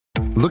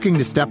Looking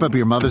to step up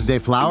your Mother's Day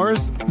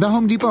flowers? The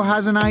Home Depot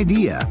has an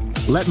idea.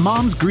 Let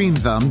Mom's Green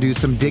Thumb do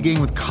some digging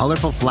with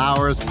colorful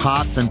flowers,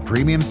 pots, and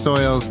premium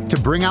soils to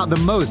bring out the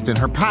most in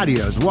her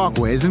patios,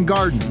 walkways, and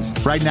gardens.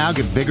 Right now,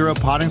 get Vigoro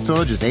potting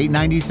soil just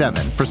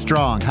 $8.97 for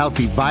strong,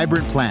 healthy,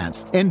 vibrant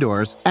plants,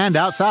 indoors and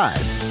outside.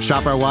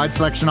 Shop our wide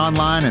selection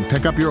online and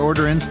pick up your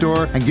order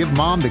in-store and give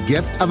Mom the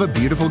gift of a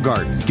beautiful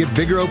garden. Get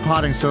Vigoro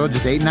potting soil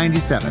just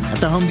 $8.97 at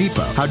the Home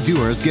Depot. How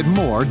doers get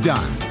more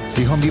done.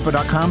 See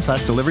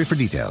homedepot.com/delivery for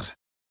details.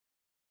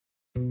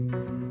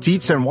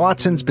 Dietz &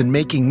 Watson's been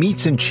making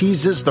meats and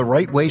cheeses the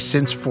right way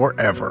since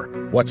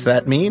forever. What's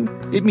that mean?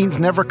 It means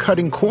never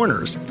cutting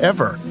corners,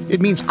 ever. It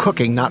means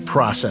cooking, not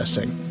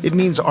processing. It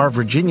means our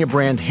Virginia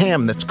brand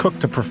ham that's cooked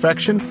to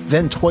perfection,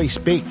 then twice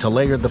baked to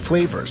layer the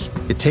flavors.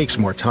 It takes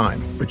more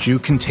time, but you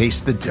can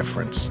taste the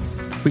difference.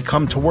 We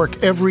come to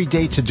work every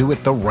day to do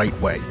it the right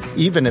way,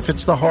 even if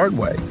it's the hard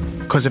way.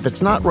 Because if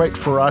it's not right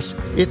for us,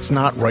 it's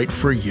not right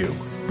for you.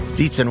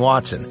 Dietz &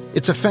 Watson,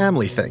 it's a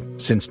family thing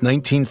since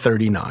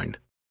 1939.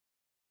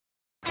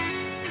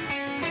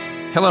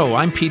 Hello,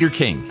 I'm Peter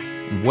King,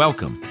 and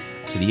welcome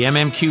to the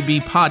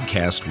MMQB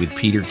podcast with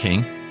Peter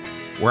King,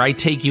 where I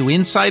take you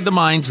inside the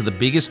minds of the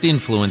biggest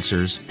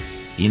influencers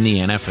in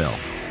the NFL.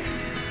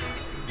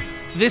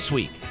 This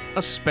week,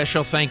 a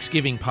special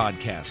Thanksgiving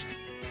podcast.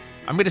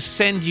 I'm going to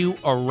send you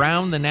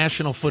around the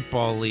National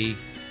Football League,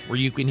 where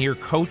you can hear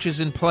coaches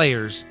and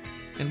players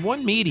and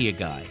one media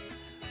guy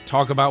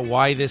talk about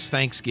why this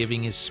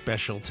Thanksgiving is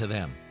special to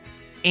them.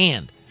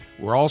 And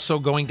we're also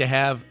going to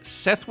have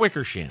Seth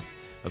Wickersham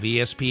of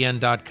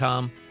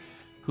ESPN.com,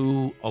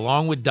 who,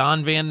 along with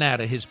Don Van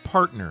Natta, his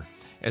partner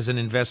as an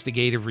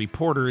investigative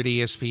reporter at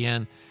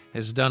ESPN,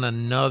 has done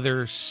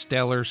another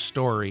stellar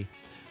story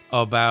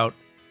about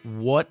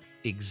what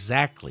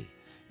exactly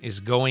is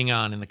going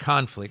on in the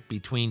conflict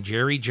between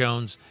Jerry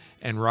Jones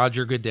and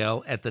Roger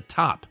Goodell at the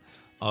top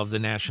of the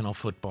National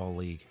Football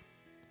League.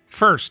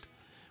 First,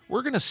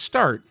 we're going to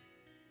start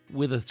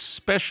with a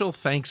special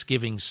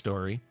Thanksgiving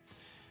story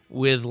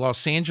with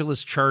Los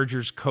Angeles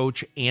Chargers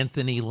coach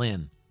Anthony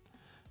Lynn.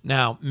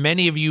 Now,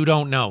 many of you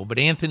don't know, but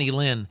Anthony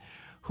Lynn,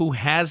 who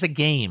has a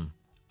game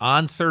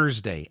on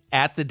Thursday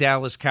at the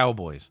Dallas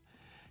Cowboys,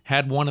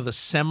 had one of the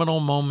seminal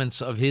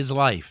moments of his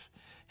life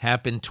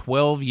happen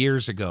 12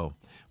 years ago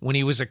when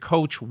he was a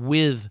coach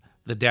with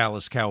the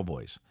Dallas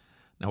Cowboys.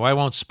 Now, I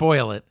won't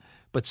spoil it,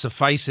 but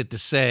suffice it to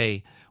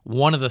say,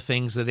 one of the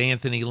things that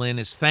Anthony Lynn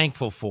is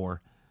thankful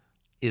for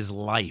is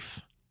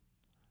life.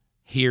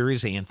 Here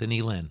is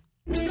Anthony Lynn.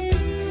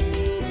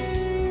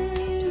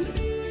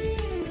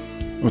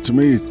 Well, to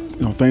me,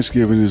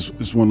 Thanksgiving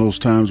is one of those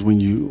times when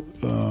you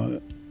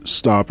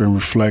stop and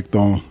reflect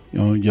on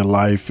your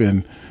life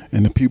and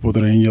the people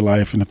that are in your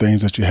life and the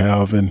things that you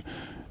have and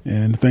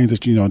the things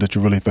that that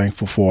you're really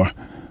thankful for.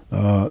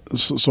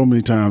 So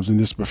many times in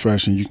this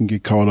profession, you can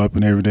get caught up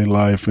in everyday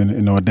life,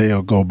 and a day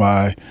will go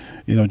by,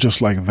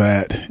 just like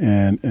that,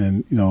 and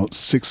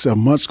 6-7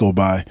 months go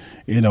by,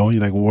 you're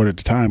like, well, where did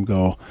the time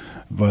go?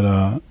 But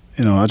I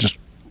just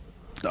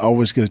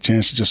always get a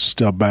chance to just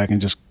step back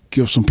and just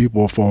give some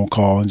people a phone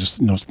call and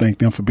just thank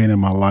them for being in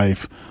my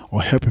life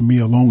or helping me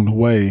along the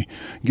way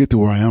get to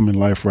where I am in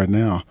life right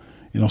now.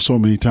 So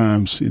many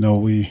times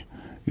we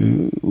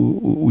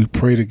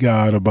pray to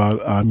God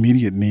about our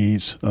immediate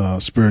needs,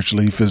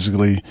 spiritually,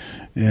 physically,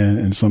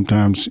 and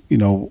sometimes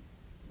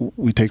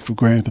we take for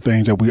granted the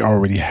things that we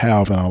already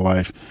have in our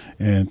life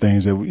and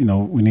things that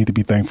we need to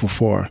be thankful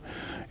for.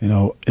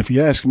 If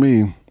you ask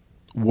me,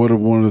 what are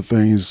one of the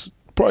things,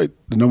 probably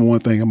the number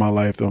one thing in my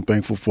life that I'm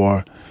thankful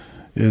for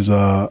is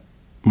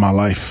my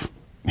life.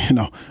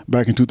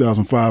 Back in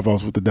 2005, I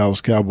was with the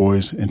Dallas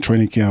Cowboys in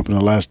training camp, in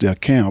the last day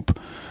of camp.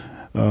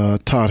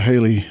 Todd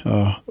Haley,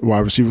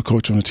 wide receiver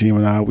coach on the team,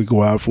 and I, we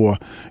go out for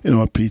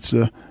a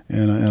pizza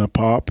and a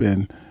pop,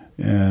 and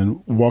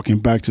walking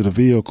back to the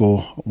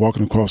vehicle,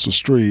 walking across the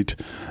street,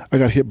 I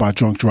got hit by a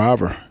drunk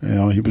driver.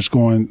 He was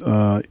going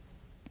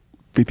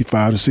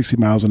 55 to 60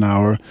 miles an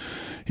hour.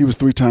 He was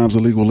 3 times the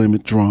legal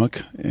limit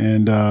drunk,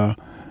 and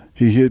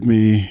he hit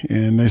me,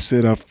 and they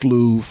said I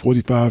flew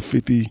 45,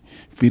 50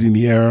 feet in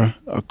the air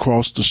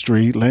across the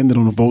street, landed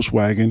on a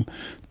Volkswagen,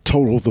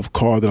 totaled the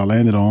car that I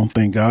landed on.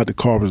 Thank God the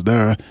car was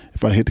there.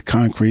 If I'd hit the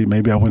concrete,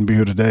 maybe I wouldn't be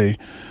here today.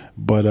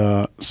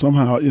 But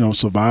somehow,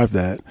 survived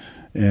that.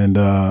 And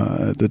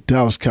the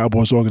Dallas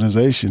Cowboys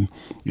organization,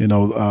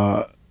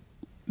 and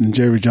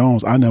Jerry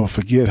Jones, I never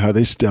forget how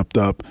they stepped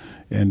up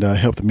and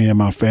helped me and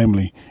my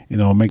family,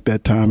 make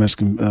that time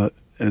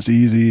as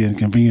easy and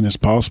convenient as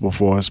possible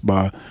for us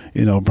by,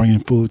 bringing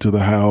food to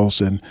the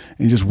house and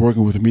just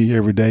working with me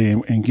every day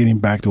and getting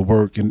back to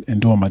work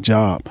and doing my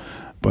job.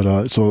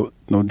 But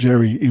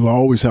Jerry, he will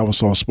always have a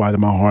soft spot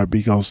in my heart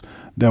because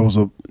that was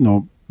a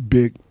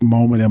big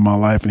moment in my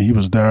life, and he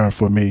was there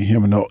for me,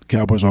 him and the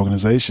Cowboys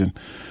organization.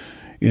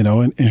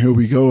 And here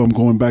we go. I'm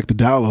going back to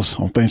Dallas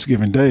on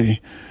Thanksgiving Day.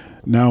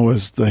 Now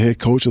as the head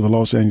coach of the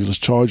Los Angeles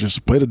Chargers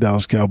to play the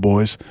Dallas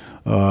Cowboys,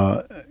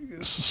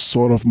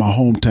 sort of my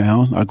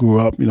hometown. I grew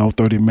up,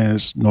 30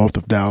 minutes north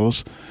of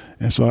Dallas.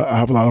 And so I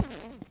have a lot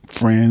of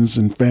friends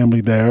and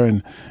family there,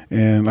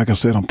 and like I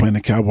said, I'm playing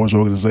the Cowboys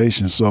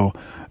organization, so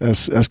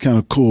that's kind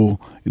of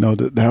cool,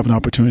 to have an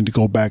opportunity to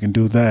go back and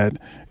do that,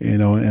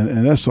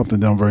 and that's something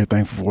that I'm very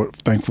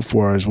thankful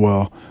for as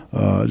well.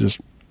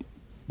 Just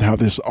how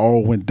this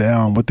all went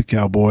down with the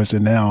Cowboys,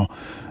 and now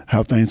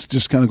how things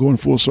just kind of go in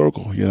full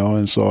circle,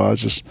 and so I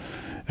just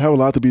have a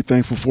lot to be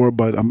thankful for,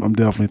 but I'm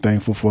definitely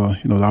thankful for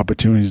the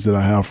opportunities that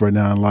I have right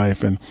now in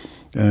life, and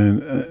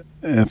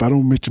if I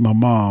don't mention my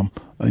mom,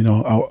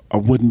 I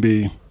wouldn't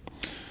be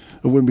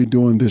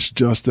doing this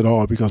just at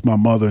all, because my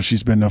mother,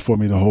 she's been there for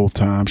me the whole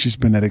time. She's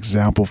been that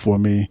example for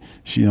me.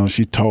 She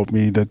taught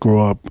me to grow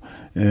up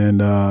and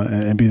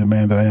be the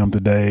man that I am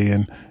today.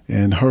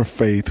 And her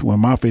faith, when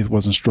my faith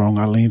wasn't strong,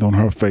 I leaned on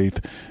her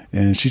faith,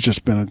 and she's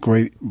just been a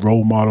great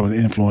role model and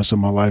influence in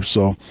my life.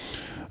 So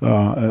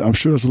I'm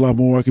sure there's a lot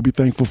more I could be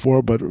thankful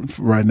for, but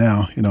right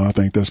now, I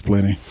think that's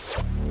plenty.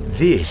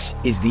 This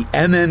is the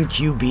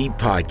MMQB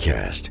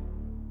podcast.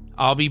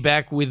 I'll be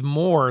back with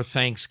more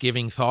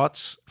Thanksgiving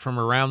thoughts from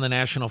around the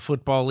National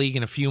Football League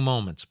in a few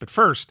moments. But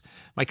first,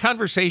 my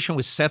conversation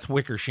with Seth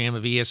Wickersham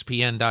of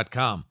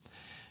ESPN.com.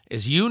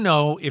 As you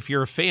know, if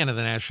you're a fan of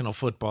the National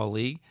Football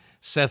League,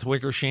 Seth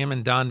Wickersham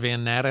and Don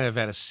Van Natta have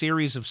had a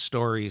series of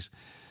stories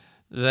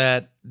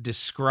that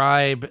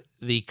describe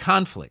the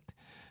conflict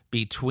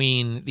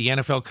between the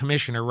NFL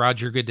Commissioner,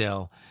 Roger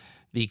Goodell,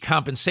 the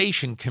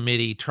compensation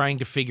committee trying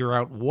to figure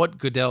out what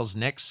Goodell's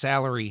next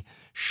salary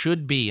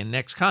should be and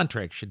next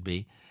contract should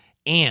be,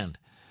 and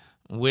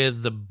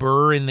with the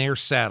burr in their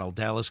saddle,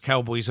 Dallas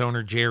Cowboys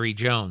owner Jerry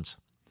Jones.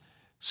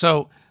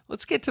 So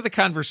let's get to the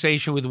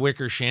conversation with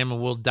Wickersham,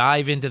 and we'll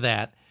dive into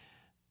that.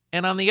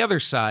 And on the other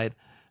side,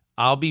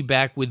 I'll be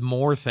back with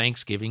more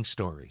Thanksgiving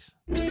stories.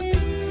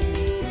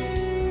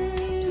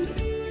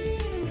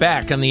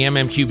 Back on the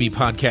MMQB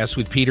podcast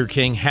with Peter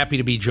King. Happy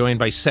to be joined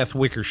by Seth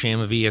Wickersham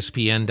of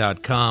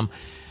ESPN.com.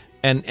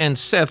 And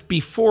Seth,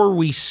 before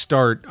we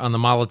start on the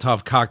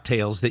Molotov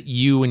cocktails that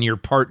you and your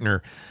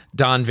partner,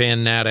 Don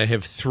Van Natta,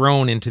 have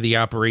thrown into the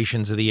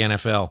operations of the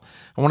NFL,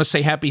 I want to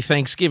say happy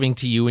Thanksgiving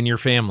to you and your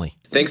family.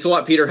 Thanks a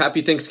lot, Peter.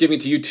 Happy Thanksgiving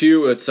to you,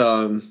 too. It's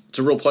a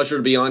real pleasure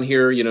to be on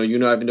here. You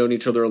and I have known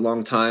each other a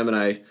long time, and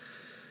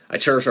I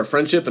cherish our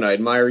friendship, and I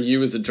admire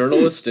you as a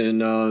journalist,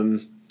 and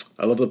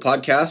I love the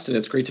podcast, and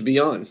it's great to be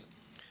on.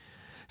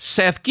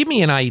 Seth, give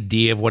me an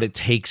idea of what it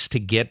takes to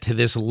get to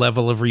this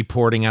level of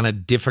reporting on a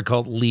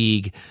difficult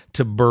league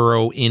to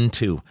burrow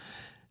into.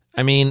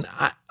 I mean,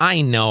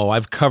 I know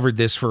I've covered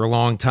this for a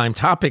long time.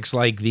 Topics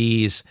like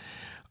these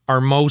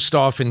are most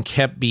often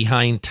kept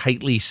behind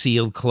tightly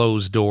sealed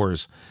closed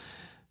doors.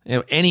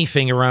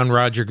 Anything around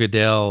Roger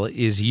Goodell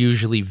is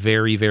usually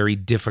very, very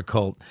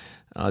difficult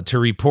to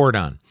report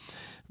on.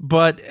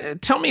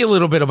 But tell me a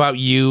little bit about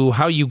you,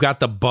 how you got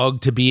the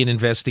bug to be an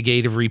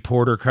investigative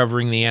reporter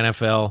covering the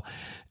NFL,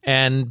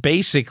 and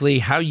basically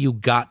how you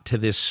got to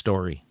this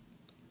story.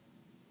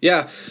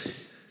 Yeah,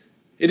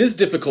 it is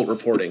difficult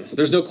reporting.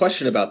 There's no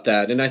question about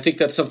that. And I think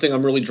that's something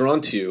I'm really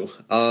drawn to.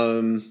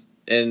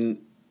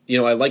 And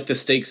I like the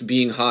stakes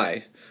being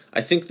high. I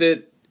think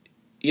that,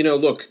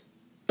 look,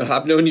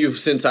 I've known you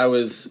since I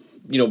was,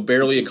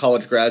 barely a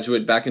college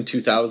graduate back in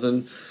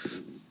 2000.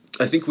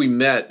 I think we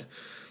met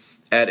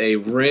at a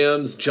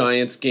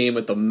Rams-Giants game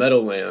at the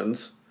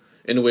Meadowlands,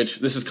 in which,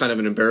 this is kind of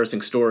an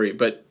embarrassing story,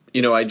 but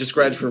I just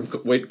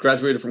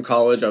graduated from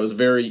college. I was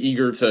very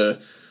eager to,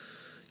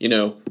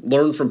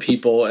 learn from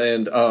people.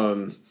 And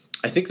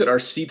I think that our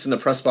seats in the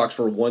press box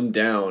were one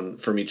down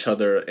from each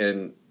other.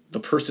 And the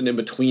person in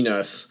between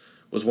us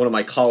was one of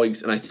my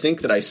colleagues. And I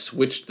think that I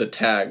switched the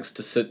tags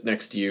to sit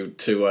next to you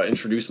to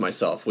introduce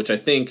myself, which I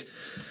think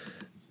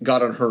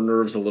got on her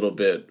nerves a little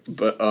bit.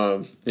 But,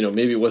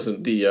 maybe it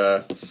wasn't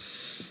the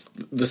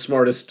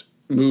smartest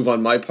move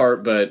on my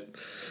part. But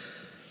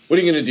what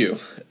are you going to do?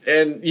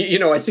 And,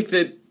 I think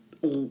that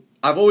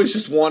I've always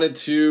just wanted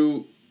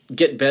to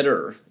get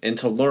better and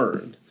to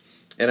learn.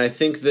 And I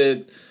think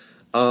that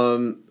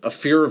a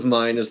fear of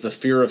mine is the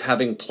fear of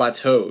having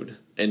plateaued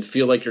and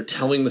feel like you're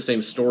telling the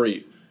same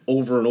story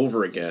over and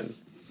over again.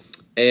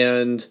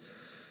 And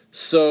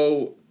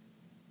so,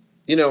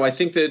 I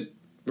think that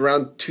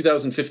around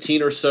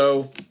 2015 or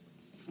so,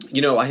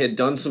 I had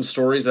done some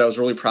stories that I was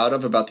really proud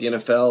of about the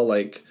NFL,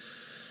 like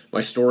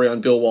my story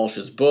on Bill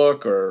Walsh's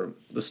book, or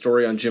the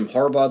story on Jim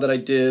Harbaugh that I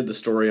did, the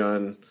story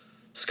on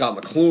Scott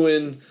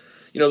McLuhan.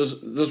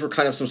 Those were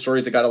kind of some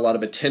stories that got a lot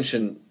of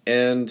attention.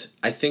 And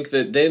I think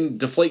that then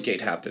Deflategate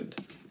happened.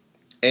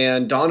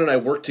 And Don and I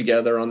worked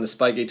together on the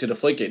Spygate to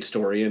Deflategate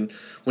story. And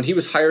when he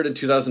was hired in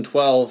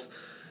 2012,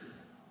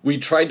 we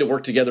tried to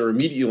work together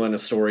immediately on a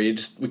story.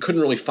 We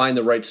couldn't really find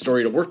the right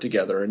story to work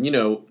together. And,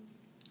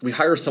 we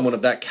hire someone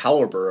of that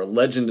caliber, a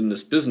legend in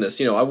this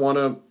business. I want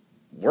to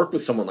work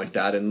with someone like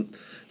that and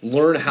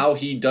learn how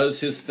he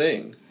does his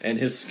thing and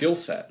his skill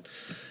set.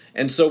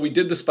 And so we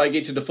did the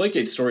Spygate to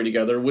Deflategate story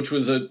together, which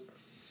was a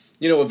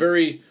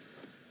very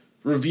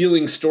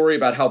revealing story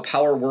about how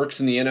power works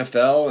in the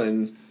NFL.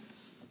 And,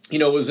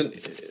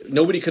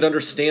 nobody could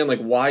understand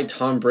why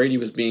Tom Brady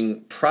was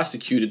being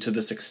prosecuted to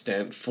this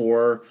extent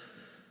for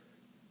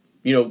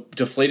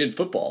deflated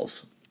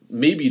footballs,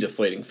 maybe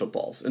deflating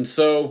footballs. And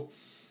so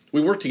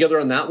we worked together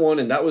on that one,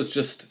 and that was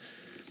just,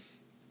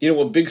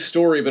 a big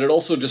story, but it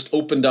also just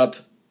opened up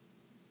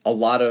a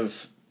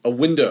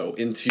window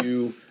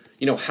into,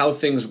 how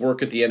things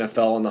work at the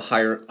NFL on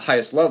the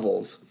highest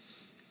levels.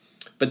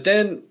 But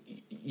then,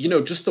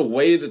 just the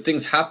way that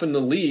things happen in the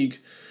league,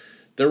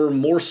 there were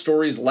more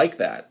stories like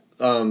that.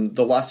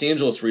 The Los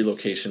Angeles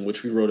relocation,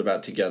 which we wrote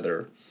about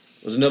together,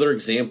 was another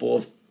example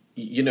of,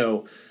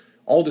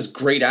 all this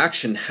great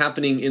action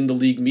happening in the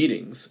league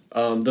meetings.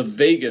 The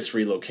Vegas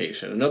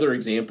relocation, another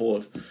example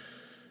of,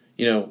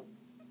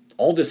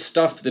 all this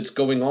stuff that's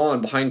going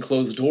on behind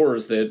closed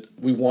doors that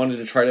we wanted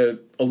to try to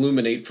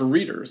illuminate for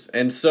readers.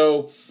 And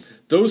so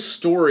those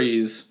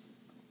stories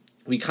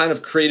we kind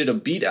of created a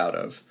beat out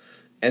of.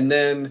 And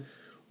then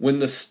when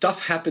the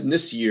stuff happened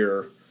this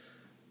year,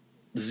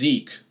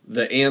 Zeke,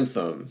 the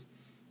anthem,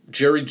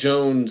 Jerry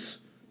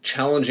Jones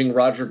challenging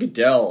Roger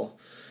Goodell,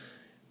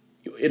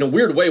 in a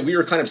weird way, we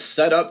were kind of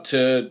set up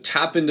to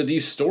tap into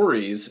these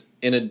stories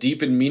in a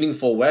deep and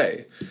meaningful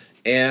way.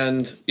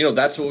 And,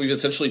 that's what we've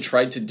essentially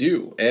tried to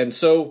do. And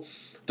so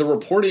the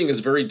reporting is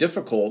very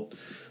difficult,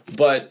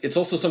 but it's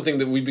also something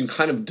that we've been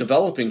kind of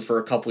developing for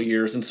a couple of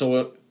years. And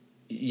so,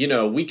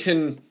 we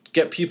can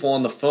get people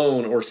on the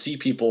phone or see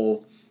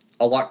people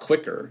a lot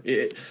quicker.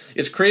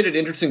 It's created an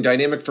interesting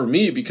dynamic for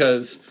me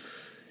because,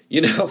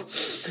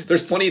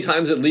 there's plenty of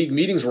times at league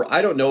meetings where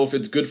I don't know if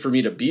it's good for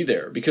me to be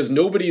there because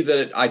nobody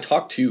that I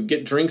talk to,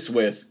 get drinks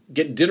with,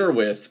 get dinner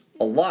with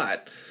a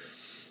lot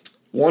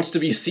wants to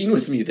be seen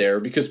with me there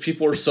because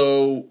people are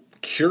so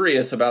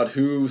curious about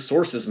who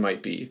sources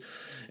might be.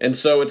 And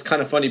so it's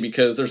kind of funny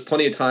because there's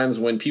plenty of times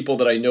when people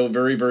that I know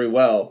very, very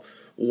well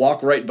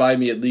walk right by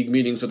me at league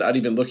meetings without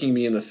even looking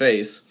me in the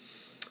face,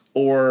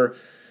 or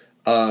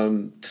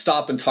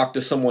stop and talk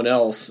to someone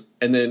else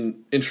and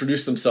then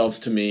introduce themselves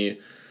to me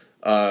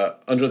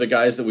under the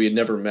guise that we had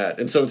never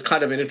met. And so it's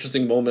kind of an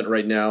interesting moment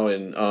right now,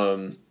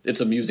 and it's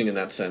amusing in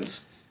that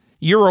sense.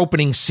 Your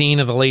opening scene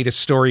of the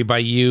latest story by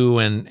you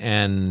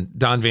and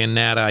Don Van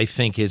Natta, I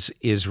think,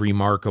 is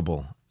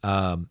remarkable.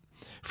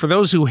 For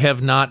those who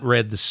have not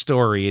read the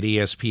story at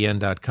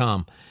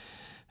ESPN.com,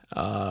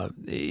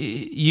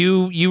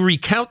 you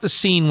recount the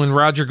scene when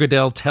Roger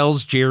Goodell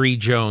tells Jerry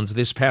Jones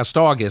this past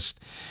August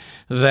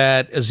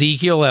that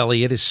Ezekiel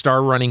Elliott, his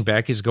star running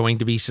back, is going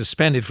to be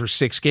suspended for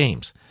 6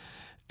 games.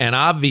 And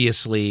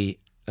obviously,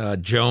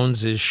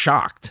 Jones is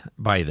shocked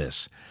by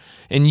this.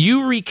 And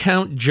you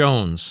recount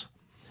Jones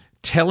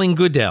telling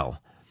Goodell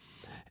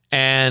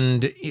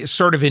and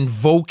sort of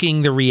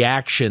invoking the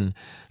reaction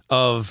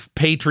of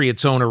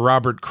Patriots owner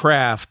Robert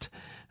Kraft,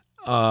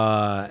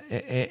 and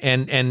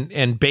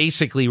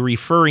basically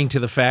referring to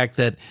the fact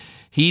that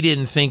he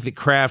didn't think that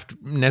Kraft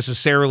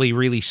necessarily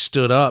really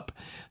stood up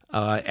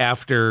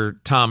after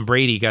Tom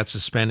Brady got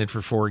suspended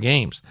for 4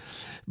 games.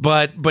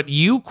 But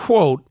you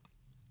quote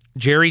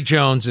Jerry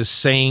Jones as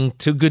saying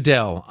to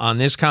Goodell on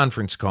this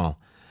conference call,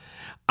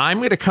 "I'm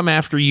going to come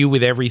after you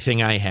with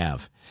everything I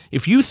have.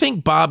 If you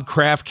think Bob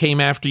Kraft came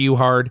after you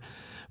hard,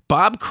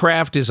 Bob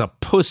Kraft is a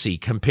pussy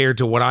compared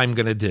to what I'm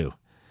going to do."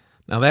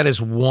 Now, that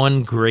is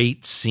one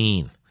great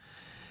scene.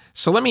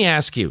 So let me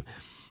ask you,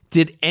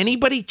 did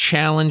anybody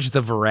challenge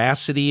the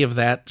veracity of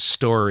that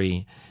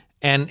story?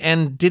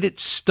 And did it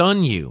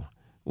stun you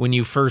when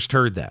you first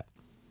heard that?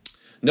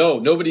 No,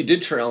 nobody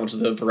did challenge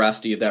the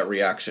veracity of that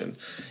reaction.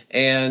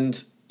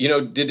 And,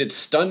 did it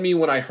stun me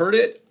when I heard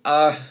it?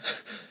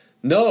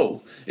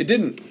 No, it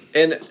didn't.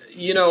 And,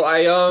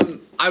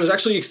 I was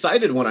actually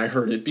excited when I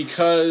heard it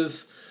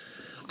because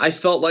I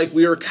felt like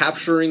we were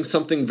capturing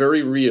something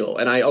very real.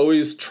 And I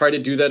always try to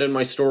do that in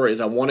my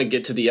stories. I want to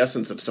get to the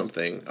essence of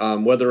something,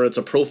 whether it's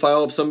a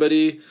profile of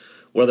somebody,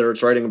 whether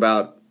it's writing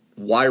about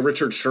why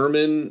Richard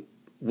Sherman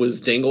was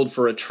dangled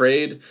for a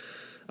trade.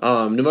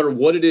 No matter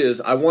what it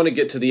is, I want to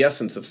get to the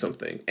essence of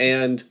something.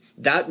 And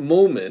that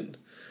moment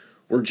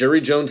where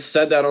Jerry Jones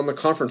said that on the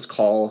conference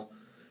call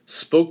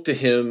spoke to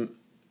him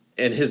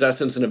and his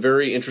essence in a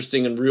very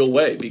interesting and real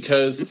way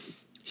because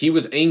he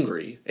was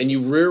angry. And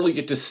you rarely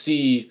get to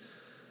see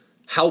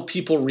how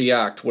people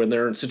react when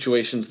they're in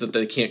situations that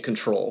they can't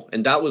control.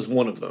 And that was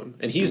one of them.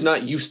 And he's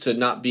not used to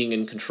not being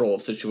in control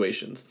of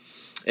situations.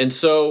 And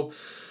so,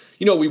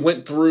 we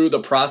went through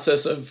the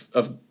process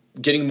of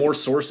getting more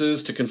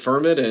sources to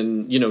confirm it,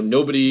 and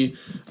nobody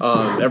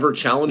ever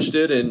challenged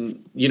it,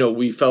 and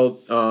we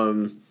felt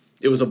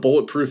it was a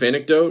bulletproof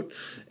anecdote,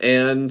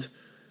 and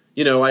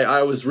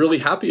I was really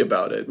happy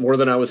about it more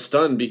than I was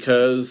stunned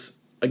because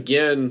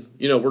again,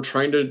 we're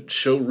trying to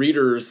show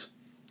readers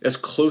as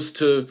close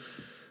to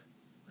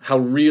how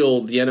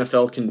real the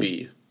NFL can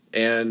be,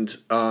 and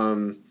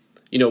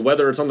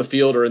whether it's on the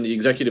field or in the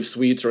executive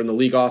suites or in the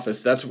league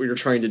office, that's what you're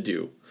trying to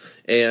do,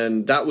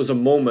 and that was a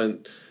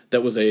moment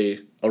that was a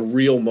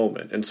real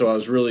moment. And so I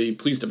was really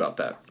pleased about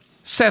that.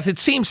 Seth, it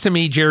seems to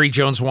me Jerry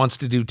Jones wants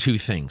to do 2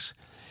 things.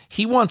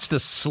 He wants to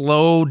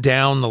slow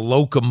down the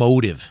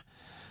locomotive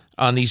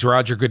on these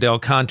Roger Goodell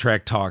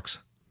contract talks.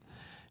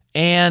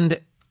 And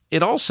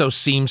it also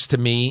seems to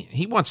me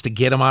he wants to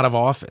get him out of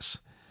office.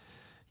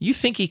 You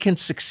think he can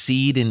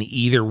succeed in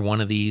either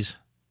one of these?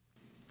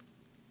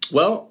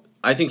 Well,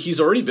 I think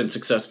he's already been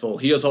successful.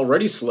 He has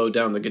already slowed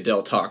down the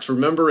Goodell talks.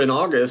 Remember in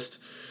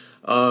August,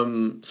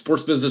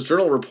 Sports Business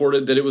Journal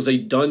reported that it was a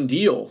done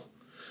deal,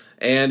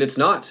 and it's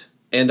not.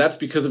 And that's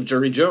because of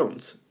Jerry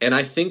Jones. And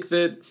I think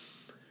that,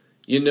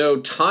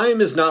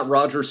 time is not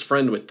Roger's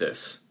friend with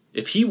this.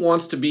 If he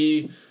wants to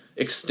be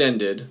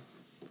extended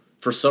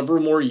for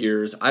several more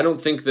years, I don't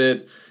think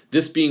that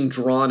this being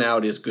drawn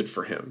out is good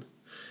for him.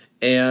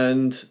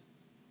 And,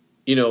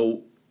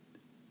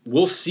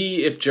 we'll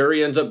see if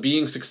Jerry ends up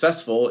being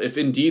successful, if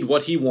indeed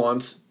what he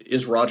wants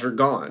is Roger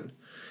gone.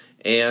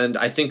 And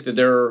I think that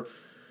there are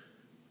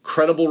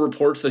credible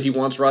reports that he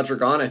wants Roger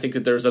gone. I think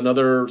that there's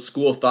another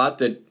school of thought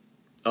that,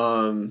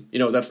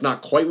 that's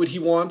not quite what he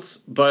wants.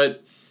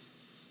 But,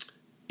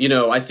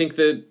 I think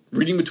that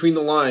reading between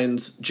the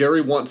lines,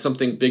 Jerry wants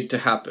something big to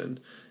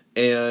happen.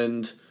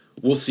 And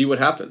we'll see what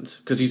happens,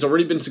 because he's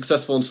already been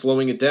successful in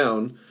slowing it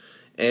down.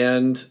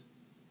 And,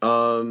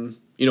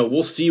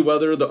 we'll see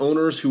whether the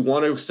owners who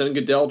want to extend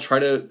Goodell try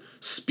to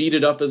speed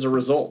it up as a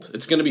result.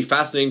 It's going to be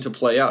fascinating to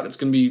play out. It's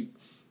going to be,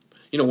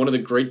 one of the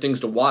great things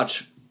to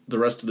watch the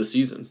rest of the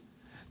season.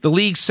 The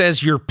league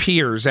says your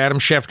peers, Adam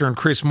Schefter and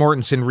Chris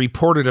Mortensen,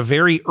 reported a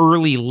very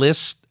early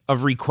list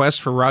of requests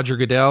for Roger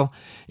Goodell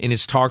in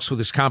his talks with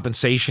his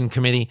compensation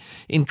committee,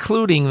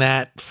 including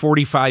that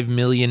 $49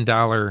 million,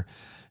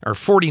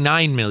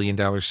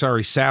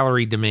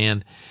 salary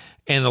demand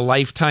and the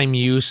lifetime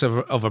use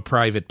of a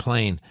private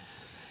plane.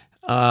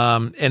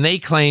 And they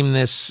claim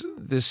this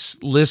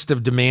list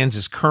of demands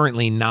is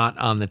currently not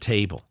on the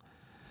table.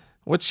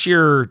 What's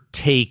your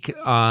take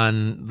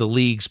on the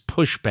league's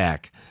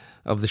pushback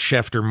of the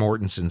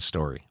Schefter-Mortensen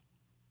story?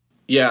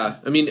 Yeah,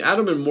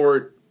 Adam and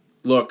Mort,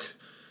 look,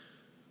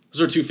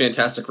 those are two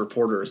fantastic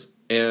reporters.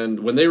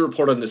 And when they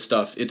report on this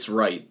stuff, it's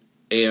right.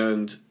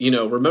 And,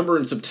 remember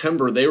in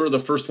September, they were the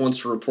first ones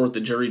to report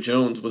that Jerry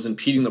Jones was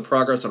impeding the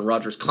progress on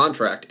Roger's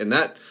contract. And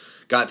that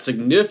got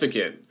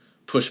significant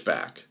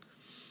pushback.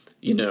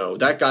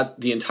 That got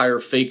the entire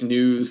fake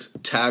news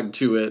tag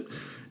to it.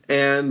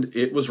 And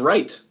it was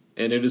right.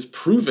 And it is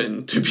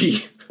proven to be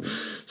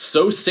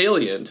so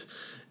salient.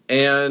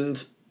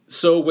 And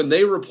so when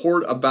they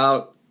report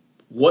about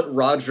what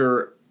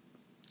Roger's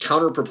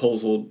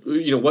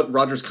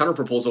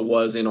counterproposal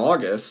was in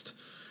August,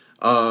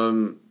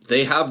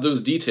 they have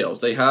those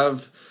details. They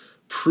have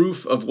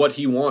proof of what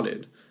he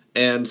wanted.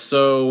 And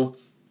so,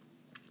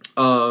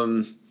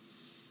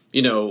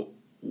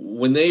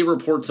 when they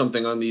report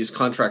something on these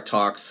contract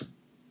talks,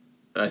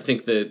 I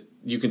think that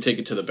you can take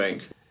it to the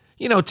bank.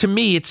 To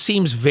me, it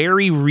seems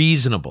very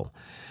reasonable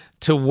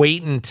to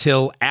wait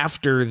until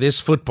after this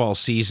football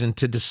season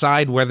to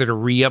decide whether to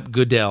re-up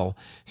Goodell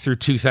through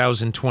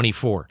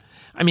 2024.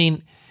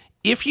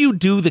 If you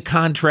do the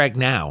contract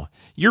now,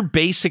 you're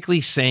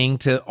basically saying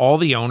to all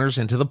the owners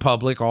and to the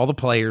public, all the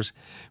players,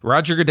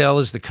 Roger Goodell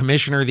is the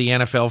commissioner of the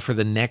NFL for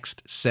the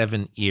next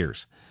 7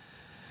 years.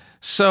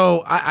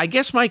 So I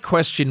guess my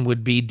question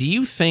would be, do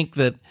you think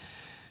that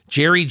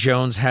Jerry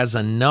Jones has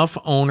enough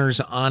owners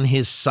on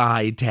his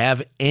side to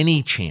have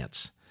any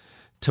chance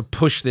to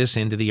push this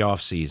into the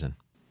offseason?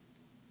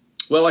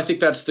 Well, I think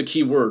that's the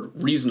key word,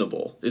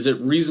 reasonable. Is it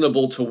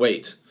reasonable to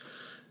wait?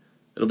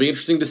 It'll be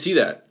interesting to see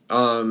that,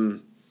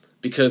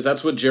 because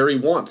that's what Jerry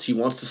wants. He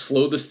wants to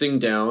slow this thing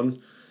down,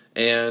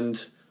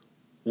 and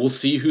we'll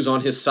see who's on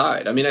his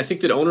side. I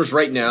think that owners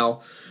right now,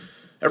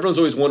 everyone's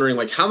always wondering,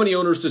 how many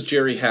owners does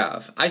Jerry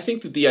have? I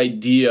think that the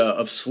idea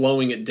of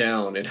slowing it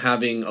down and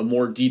having a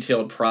more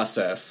detailed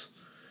process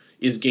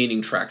is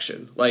gaining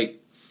traction.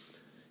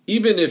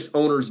 Even if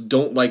owners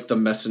don't like the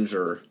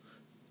messenger,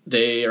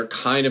 they are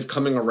kind of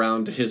coming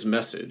around to his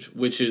message,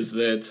 which is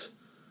that,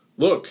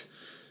 look,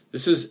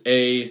 this is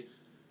a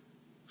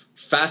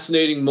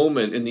fascinating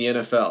moment in the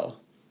NFL,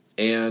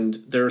 and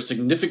there are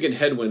significant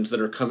headwinds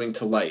that are coming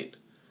to light.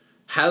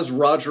 Has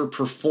Roger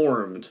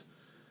performed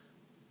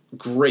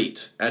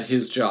great at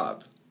his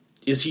job?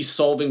 Is he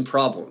solving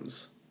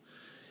problems?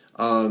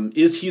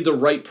 Is he the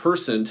right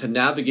person to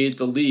navigate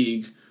the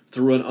league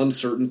through an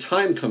uncertain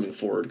time coming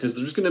forward? Because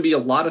there's going to be a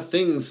lot of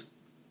things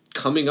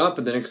coming up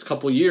in the next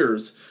couple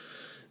years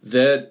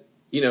that,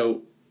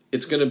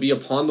 it's going to be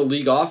upon the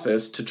league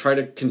office to try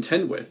to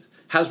contend with.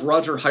 Has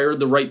Roger hired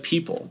the right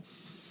people?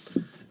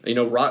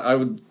 I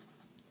would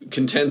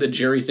contend that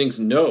Jerry thinks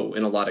no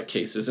in a lot of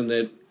cases, and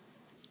that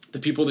the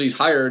people that he's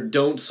hired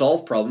don't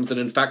solve problems and,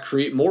 in fact,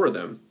 create more of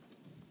them.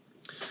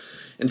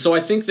 And so I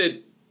think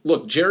that,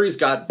 look, Jerry's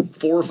got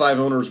 4 or 5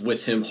 owners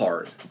with him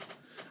hard.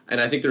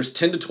 And I think there's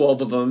 10 to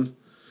 12 of them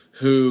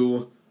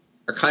who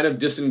are kind of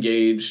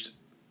disengaged.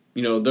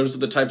 Those are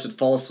the types that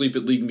fall asleep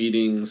at league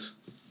meetings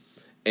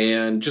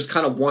and just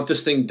kind of want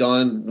this thing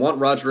done, want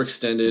Roger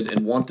extended,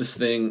 and want this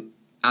thing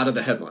out of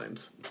the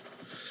headlines.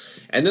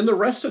 And then the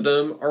rest of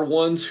them are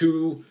ones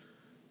who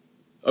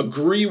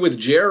agree with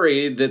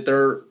Jerry that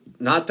they're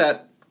not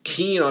that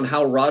keen on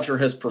how Roger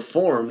has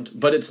performed,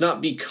 but it's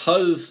not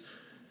because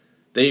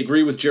they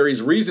agree with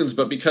Jerry's reasons,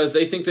 but because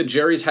they think that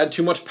Jerry's had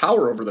too much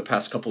power over the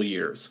past couple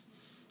years.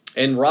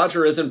 And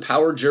Roger has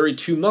empowered Jerry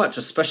too much,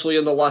 especially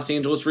in the Los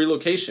Angeles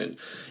relocation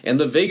and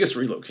the Vegas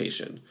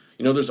relocation.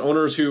 There's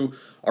owners who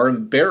are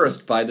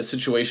embarrassed by the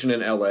situation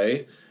in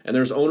LA, and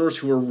there's owners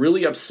who are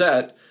really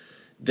upset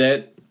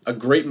that a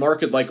great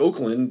market like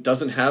Oakland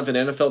doesn't have an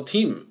NFL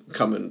team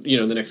coming,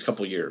 in the next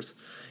couple of years.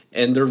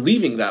 And they're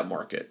leaving that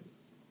market.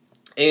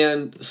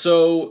 And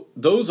so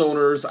those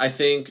owners, I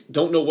think,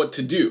 don't know what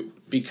to do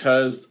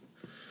because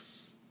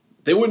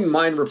they wouldn't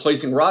mind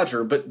replacing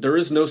Roger, but there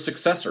is no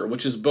successor,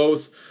 which is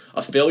both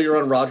a failure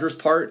on Roger's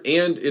part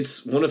and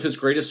it's one of his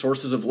greatest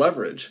sources of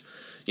leverage.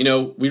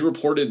 We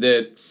reported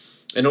that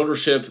an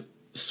ownership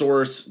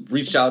source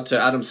reached out to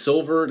Adam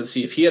Silver to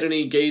see if he had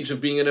any gauge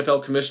of being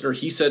NFL commissioner.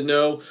 He said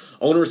no.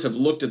 Owners have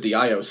looked at the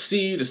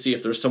IOC to see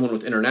if there's someone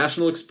with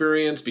international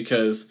experience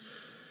because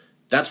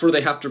that's where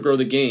they have to grow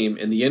the game,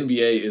 and the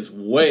NBA is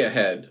way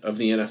ahead of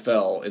the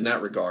NFL in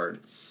that regard.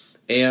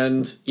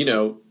 And,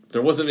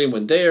 there wasn't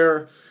anyone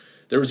there.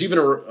 There was even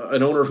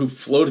an owner who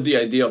floated the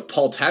idea of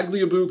Paul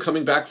Tagliabue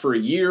coming back for a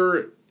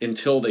year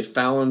until they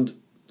found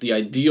the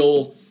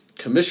ideal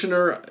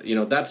commissioner.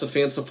 That's a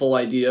fanciful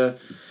idea.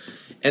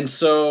 And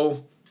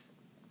so,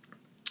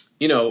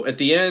 at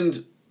the end,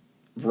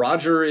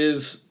 Roger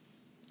is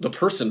the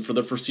person for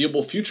the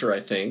foreseeable future, I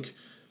think,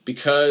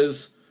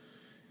 because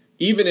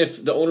even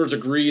if the owners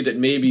agree that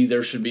maybe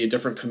there should be a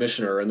different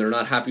commissioner and they're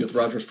not happy with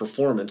Roger's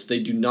performance,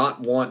 they do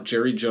not want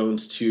Jerry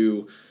Jones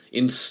to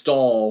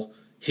install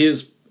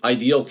his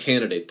ideal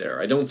candidate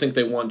there. I don't think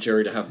they want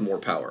Jerry to have more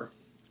power.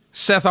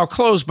 Seth, I'll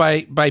close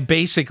by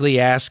basically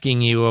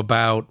asking you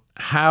about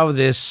how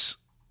this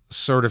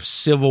sort of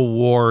civil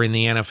war in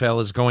the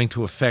NFL is going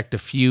to affect a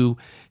few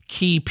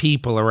key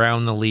people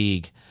around the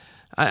league.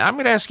 I'm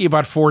going to ask you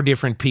about 4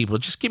 different people.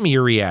 Just give me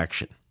your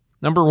reaction.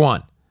 Number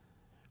 1,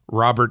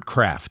 Robert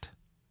Kraft.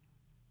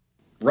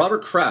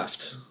 Robert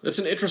Kraft. That's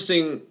an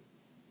interesting,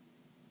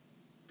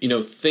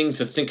 thing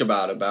to think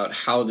about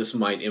how this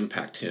might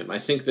impact him. I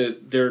think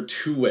that there are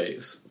 2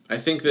 ways. I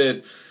think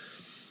that,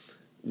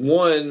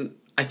 one,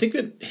 I think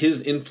that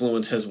his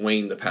influence has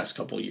waned the past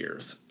couple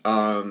years.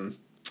 And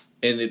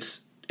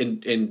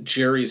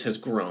Jerry's has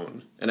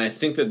grown. And I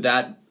think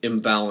that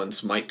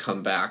imbalance might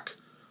come back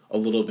a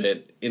little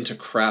bit into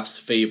Kraft's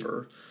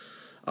favor.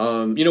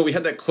 We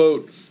had that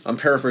quote, I'm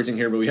paraphrasing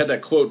here, but we had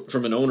that quote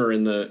from an owner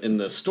in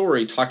the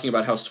story talking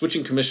about how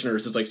switching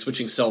commissioners is like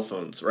switching cell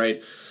phones,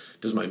 right?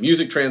 Does my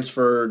music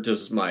transfer?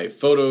 Does my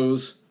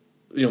photos,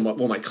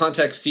 will my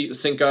contacts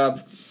sync up?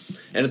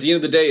 And at the end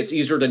of the day, it's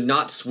easier to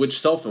not switch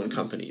cell phone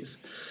companies.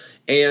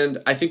 And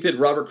I think that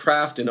Robert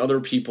Kraft and other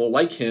people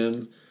like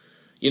him,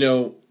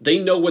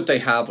 they know what they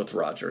have with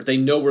Roger. They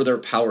know where their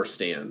power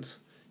stands.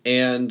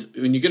 And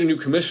when you get a new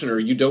commissioner,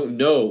 you don't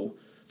know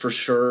for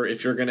sure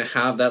if you're going to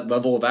have that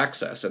level of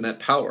access and that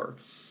power.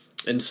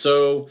 And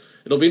so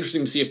it'll be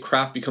interesting to see if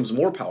Kraft becomes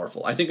more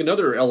powerful. I think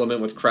another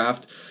element with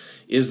Kraft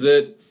is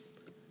that,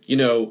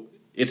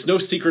 it's no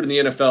secret in the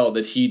NFL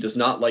that he does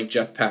not like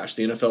Jeff Pash,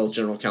 the NFL's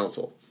general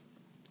counsel.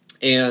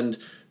 And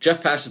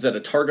Jeff Pash has had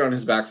a target on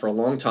his back for a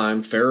long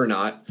time, fair or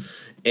not.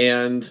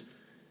 And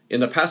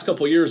in the past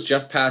couple of years,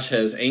 Jeff Pash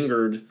has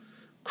angered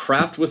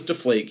Kraft with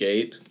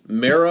Deflategate,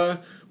 Mara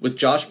with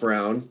Josh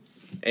Brown,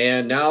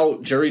 and now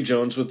Jerry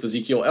Jones with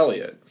Ezekiel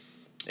Elliott.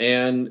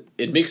 And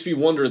it makes me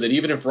wonder that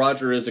even if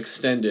Roger is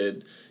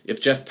extended, if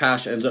Jeff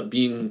Pash ends up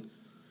being,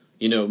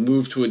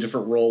 moved to a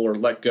different role or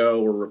let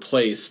go or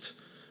replaced,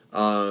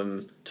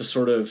 to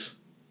sort of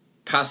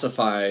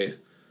pacify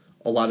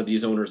a lot of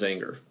these owners'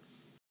 anger.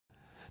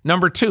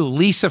 Number 2,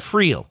 Lisa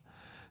Friel,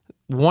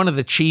 one of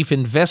the chief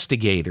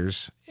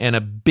investigators and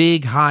a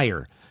big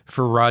hire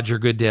for Roger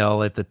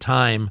Goodell at the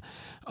time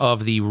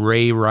of the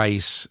Ray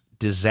Rice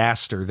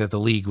disaster that the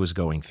league was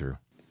going through.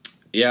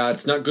 Yeah,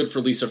 it's not good for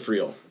Lisa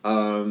Friel.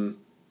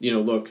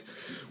 Look,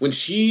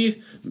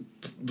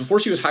 before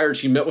she was hired,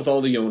 she met with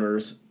all the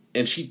owners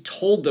and she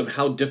told them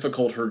how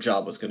difficult her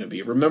job was going to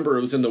be. Remember,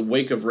 it was in the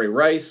wake of Ray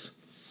Rice.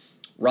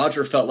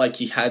 Roger felt like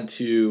he had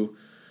to,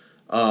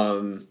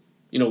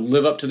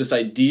 live up to this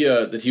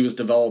idea that he was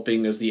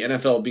developing as the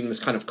NFL being this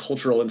kind of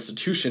cultural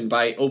institution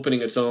by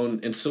opening its own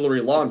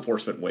ancillary law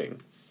enforcement wing.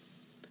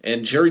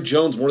 And Jerry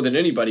Jones, more than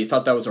anybody,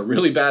 thought that was a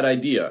really bad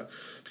idea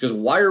because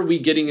why are we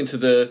getting into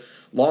the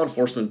law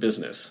enforcement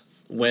business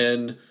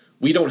when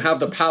we don't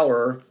have the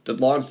power that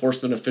law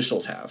enforcement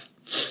officials have?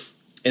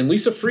 And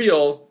Lisa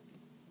Friel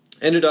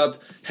ended up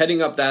heading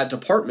up that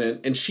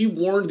department, and she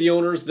warned the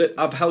owners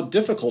of how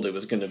difficult it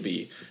was going to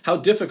be, how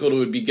difficult it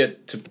would be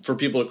for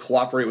people to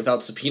cooperate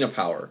without subpoena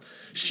power.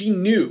 She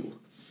knew,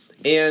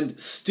 and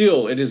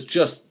still it has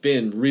just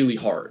been really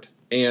hard.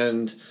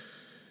 And,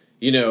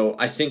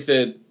 I think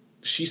that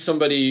she's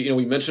somebody,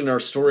 we mentioned in our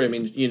story,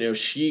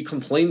 she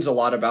complains a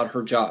lot about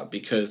her job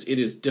because it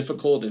is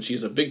difficult and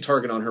she's a big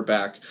target on her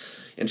back.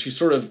 And she's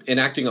sort of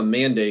enacting a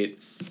mandate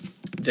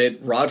that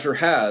Roger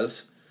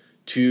has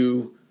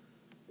to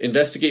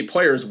investigate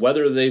players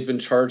whether they've been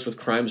charged with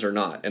crimes or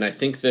not. And I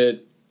think that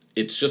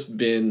it's just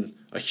been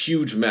a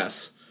huge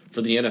mess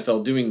for the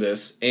NFL doing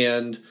this.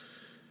 And,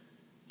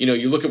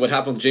 you look at what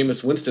happened with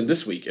Jameis Winston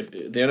this week. If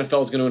the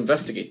NFL is going to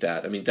investigate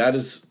that, I mean, that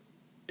is,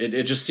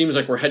 it just seems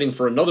like we're heading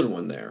for another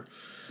one there.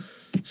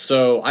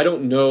 So I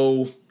don't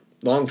know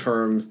long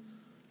term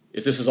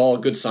if this is all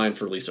a good sign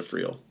for Lisa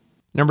Friel.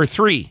 Number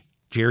 3,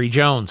 Jerry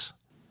Jones.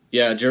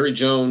 Yeah, Jerry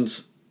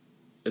Jones,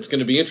 it's going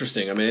to be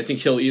interesting. I mean, I think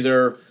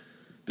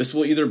this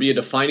will either be a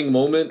defining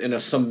moment and a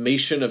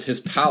summation of his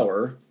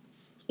power,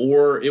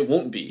 or it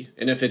won't be.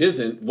 And if it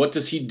isn't, what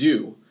does he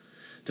do?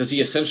 Does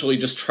he essentially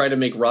just try to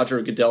make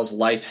Roger Goodell's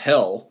life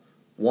hell,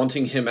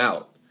 wanting him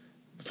out,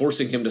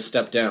 forcing him to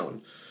step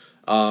down?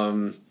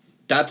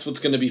 That's what's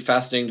going to be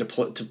fascinating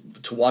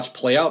to watch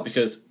play out,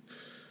 because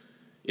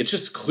it's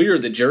just clear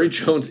that Jerry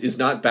Jones is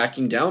not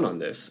backing down on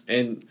this.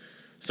 And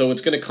so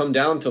it's going to come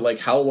down to like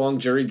how long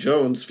Jerry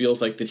Jones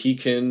feels like that he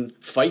can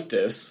fight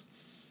this.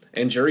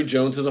 And Jerry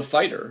Jones is a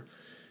fighter.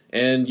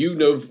 And you've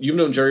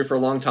known Jerry for a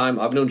long time.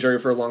 I've known Jerry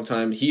for a long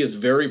time. He is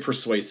very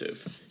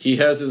persuasive. He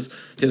has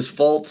his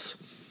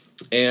faults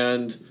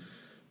and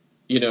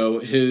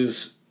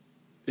his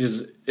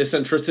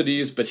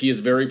eccentricities, but he is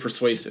very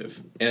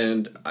persuasive.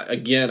 And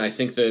again, I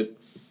think that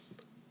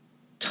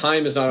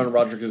time is not on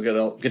Roger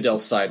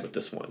Goodell's side with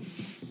this one.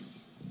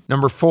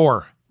 Number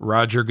 4,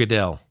 Roger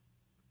Goodell.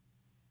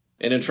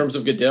 And in terms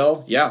of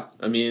Goodell, yeah,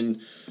 I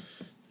mean,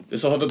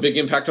 this will have a big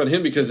impact on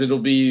him, because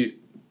the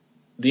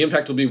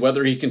impact will be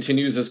whether he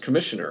continues as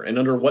commissioner and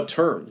under what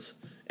terms,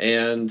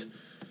 and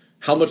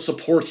how much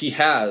support he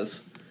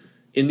has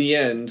in the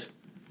end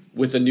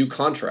with a new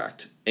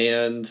contract.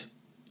 And,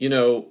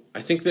 I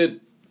think that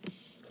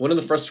one of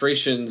the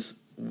frustrations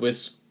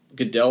with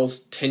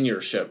Goodell's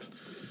tenureship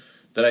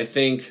that I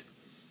think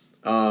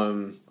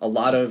a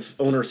lot of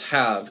owners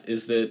have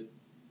is that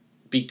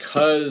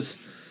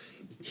because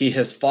he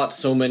has fought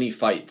so many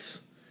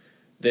fights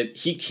that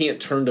he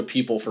can't turn to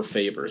people for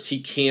favors. I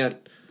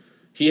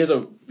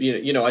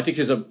think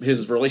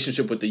his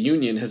relationship with the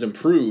union has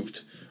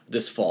improved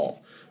this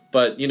fall.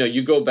 But,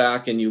 you go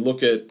back and you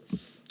look at,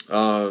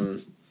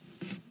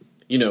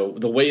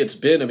 the way it's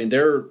been. I mean,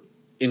 they're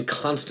in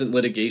constant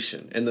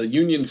litigation, and the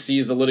union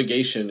sees the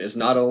litigation as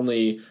not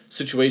only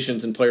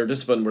situations in player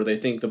discipline where they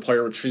think the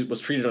player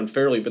was treated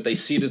unfairly, but they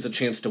see it as a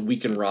chance to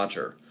weaken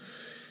Roger.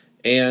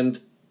 And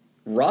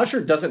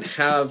Roger doesn't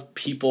have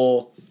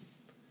people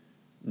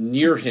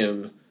near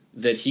him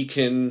that he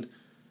can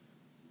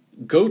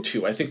go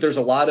to. I think there's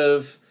a lot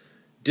of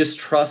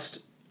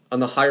distrust on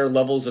the higher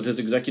levels of his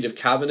executive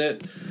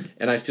cabinet,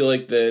 and I feel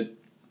like that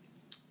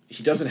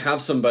he doesn't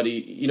have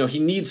somebody, he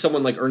needs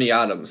someone like Ernie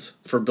Adams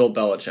for Bill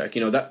Belichick.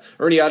 That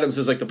Ernie Adams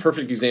is like the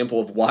perfect example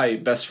of why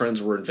best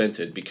friends were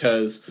invented,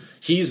 because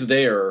he's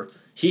there.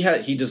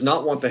 He does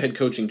not want the head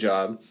coaching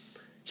job.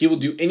 He will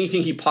do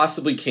anything he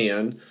possibly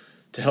can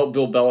to help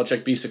Bill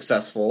Belichick be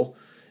successful,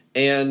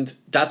 and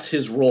that's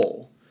his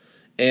role.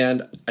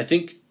 And I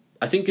think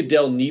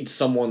Goodell needs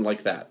someone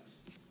like that.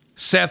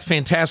 Seth,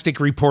 fantastic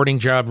reporting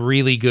job,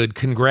 really good.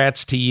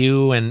 Congrats to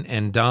you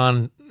and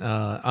Don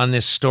on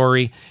this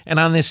story and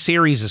on this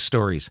series of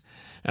stories.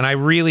 And I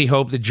really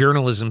hope the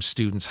journalism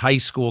students, high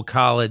school,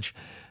 college,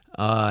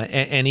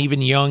 and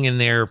even young in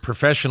their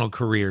professional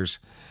careers,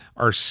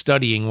 are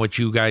studying what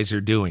you guys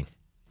are doing.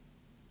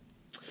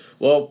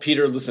 Well,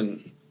 Peter,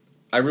 listen,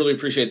 I really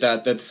appreciate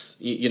that.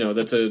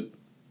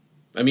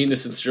 I mean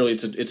this sincerely.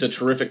 It's a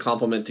terrific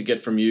compliment to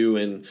get from you.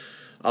 And,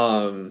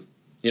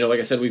 like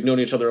I said, we've known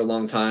each other a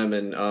long time,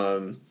 and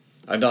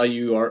I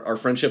value our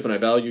friendship, and I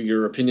value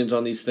your opinions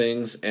on these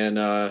things, and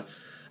I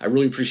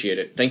really appreciate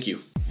it. Thank you.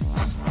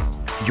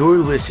 You're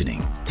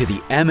listening to the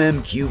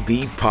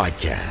MMQB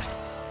podcast.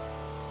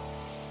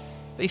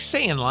 They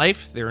say in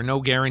life there are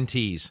no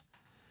guarantees.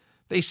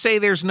 They say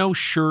there's no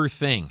sure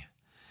thing.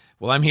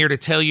 Well, I'm here to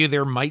tell you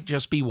there might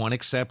just be one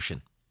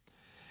exception.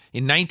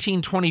 In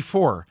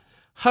 1924,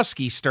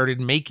 Husky started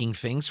making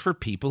things for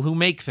people who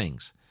make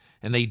things,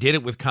 and they did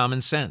it with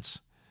common sense.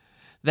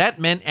 That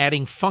meant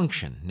adding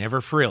function, never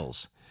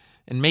frills,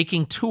 and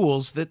making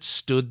tools that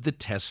stood the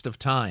test of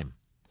time.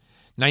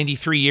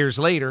 93 years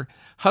later,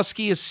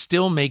 Husky is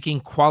still making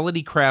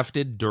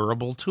quality-crafted,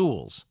 durable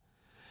tools.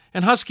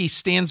 And Husky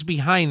stands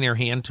behind their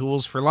hand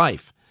tools for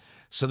life,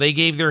 so they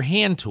gave their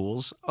hand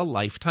tools a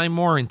lifetime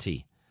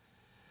warranty.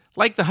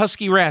 Like the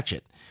Husky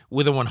Ratchet,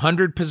 with a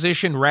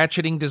 100-position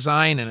ratcheting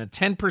design and a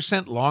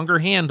 10% longer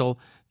handle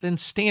than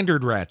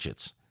standard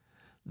ratchets.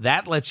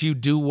 That lets you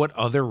do what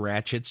other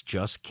ratchets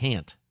just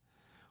can't.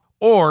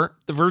 Or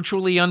the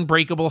virtually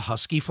unbreakable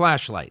Husky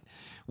flashlight,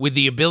 with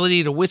the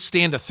ability to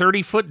withstand a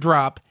 30-foot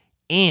drop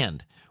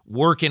and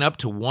work in up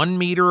to 1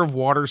 meter of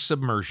water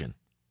submersion.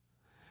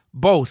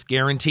 Both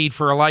guaranteed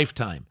for a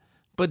lifetime,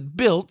 but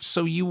built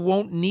so you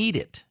won't need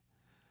it.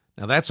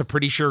 Now that's a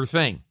pretty sure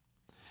thing.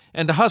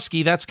 And to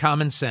Husky, that's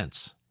common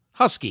sense.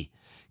 Husky,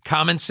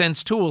 common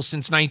sense tools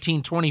since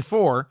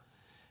 1924,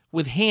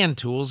 with hand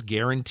tools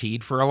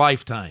guaranteed for a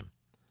lifetime.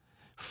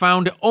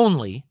 Found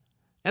only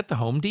at the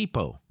Home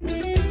Depot.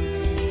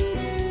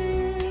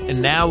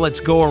 And now let's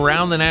go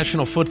around the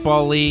National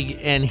Football League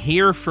and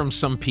hear from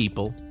some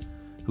people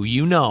who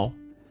you know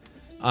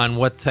on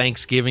what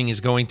Thanksgiving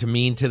is going to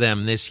mean to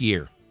them this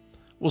year.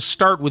 We'll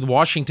start with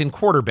Washington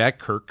quarterback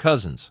Kirk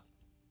Cousins.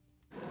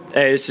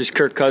 Hey, this is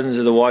Kirk Cousins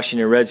of the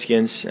Washington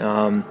Redskins.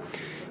 And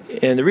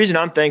the reason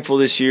I'm thankful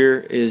this year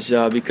is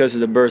because of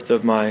the birth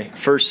of my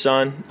first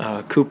son,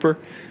 Cooper.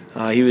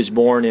 He was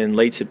born in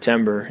late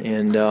September,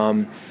 and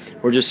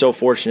we're just so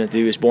fortunate that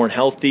he was born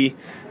healthy.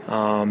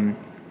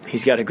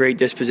 He's got a great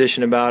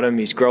disposition about him.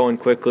 He's growing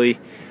quickly.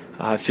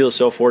 I feel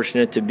so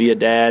fortunate to be a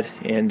dad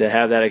and to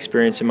have that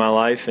experience in my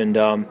life, and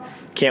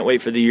can't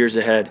wait for the years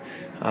ahead.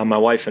 My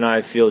wife and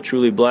I feel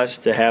truly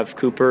blessed to have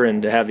Cooper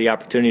and to have the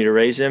opportunity to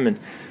raise him,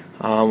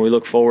 and we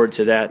look forward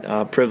to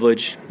that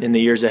privilege in the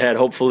years ahead.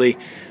 Hopefully,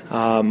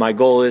 my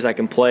goal is I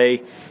can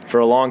play for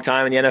a long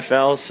time in the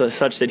NFL,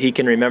 such that he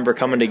can remember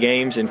coming to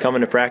games and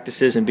coming to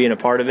practices and being a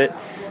part of it.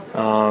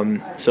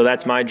 So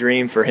that's my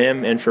dream for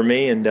him and for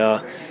me, and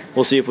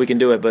we'll see if we can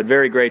do it. But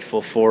very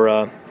grateful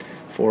for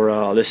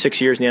the 6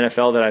 years in the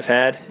NFL that I've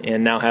had,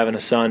 and now having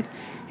a son,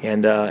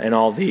 and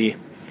all the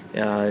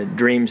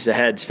dreams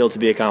ahead still to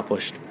be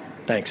accomplished.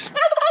 Thanks.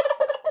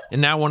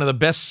 And now one of the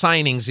best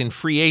signings in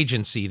free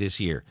agency this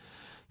year,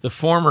 the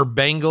former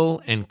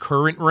Bengal and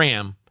current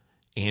Ram,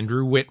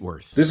 Andrew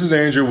Whitworth. This is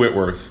Andrew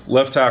Whitworth,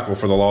 left tackle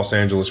for the Los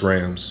Angeles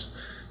Rams.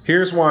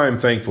 Here's why I'm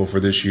thankful for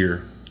this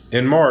year.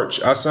 In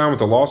March, I signed with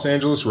the Los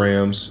Angeles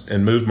Rams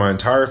and moved my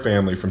entire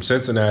family from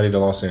Cincinnati to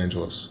Los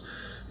Angeles.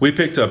 We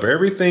picked up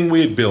everything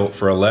we had built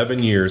for 11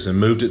 years and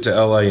moved it to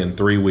LA in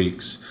 3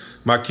 weeks.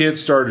 My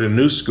kids started a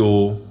new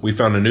school, we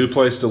found a new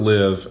place to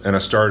live, and I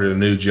started a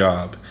new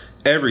job.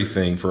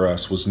 Everything for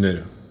us was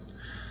new.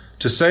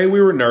 To say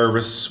we were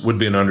nervous would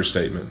be an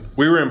understatement.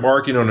 We were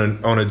embarking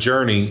on a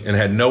journey and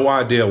had no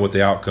idea what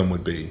the outcome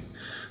would be.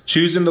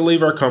 Choosing to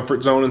leave our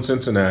comfort zone in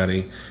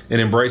Cincinnati and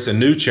embrace a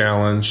new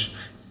challenge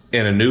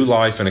and a new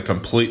life in a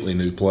completely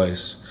new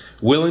place.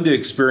 Willing to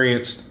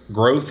experience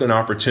growth and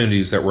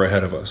opportunities that were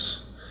ahead of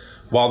us.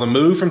 While the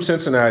move from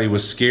Cincinnati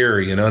was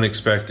scary and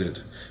unexpected,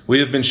 we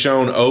have been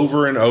shown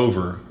over and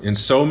over in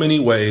so many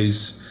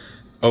ways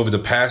over the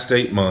past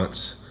 8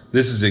 months,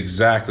 this is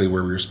exactly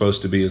where we were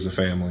supposed to be as a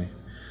family.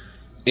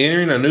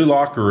 Entering a new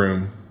locker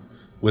room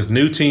with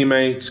new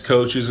teammates,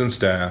 coaches, and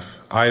staff,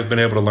 I have been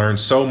able to learn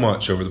so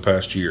much over the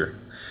past year.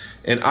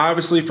 And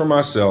obviously for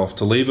myself,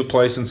 to leave a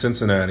place in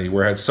Cincinnati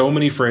where I had so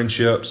many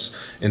friendships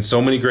and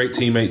so many great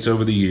teammates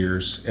over the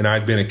years, and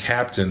I'd been a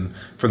captain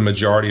for the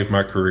majority of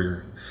my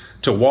career,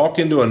 to walk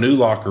into a new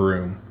locker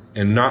room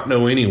and not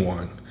know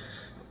anyone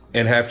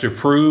and have to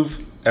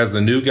prove as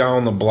the new guy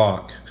on the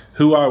block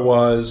who I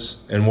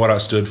was and what I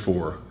stood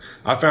for.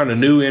 I found a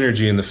new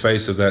energy in the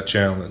face of that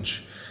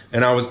challenge.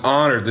 And I was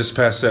honored this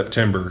past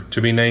September to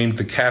be named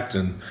the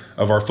captain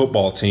of our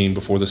football team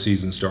before the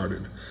season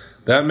started.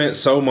 That meant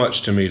so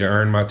much to me to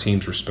earn my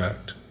team's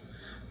respect.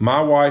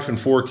 My wife and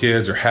 4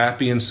 kids are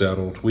happy and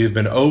settled. We have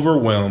been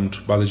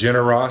overwhelmed by the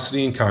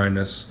generosity and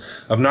kindness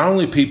of not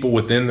only people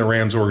within the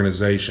Rams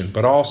organization,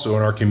 but also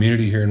in our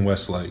community here in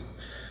Westlake.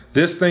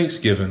 This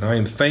Thanksgiving, I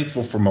am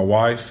thankful for my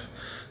wife,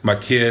 my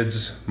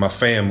kids, my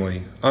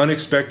family,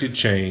 unexpected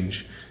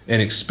change, and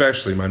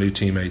especially my new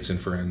teammates and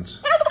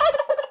friends.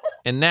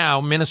 And now,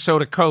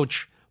 Minnesota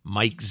coach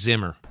Mike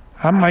Zimmer.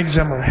 I'm Mike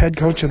Zimmer, head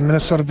coach of the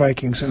Minnesota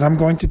Vikings, and I'm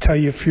going to tell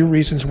you a few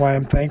reasons why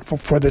I'm thankful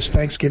for this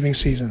Thanksgiving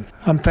season.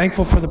 I'm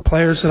thankful for the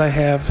players that I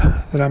have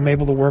that I'm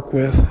able to work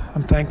with.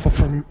 I'm thankful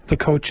for the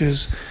coaches,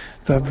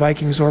 the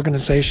Vikings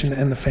organization,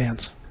 and the fans.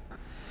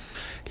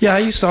 Yeah, I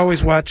used to always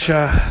watch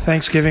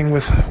Thanksgiving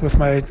with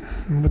my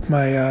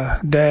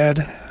dad,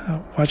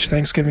 watch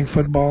Thanksgiving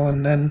football,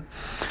 and then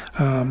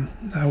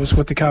I was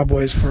with the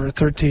Cowboys for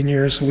 13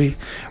 years. We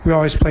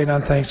always played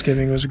on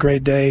Thanksgiving. It was a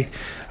great day.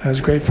 It was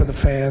great for the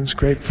fans,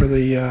 great for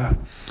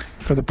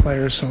the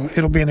players. So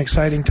it'll be an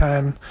exciting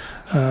time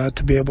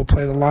to be able to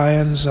play the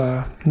Lions,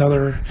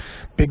 another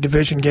big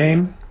division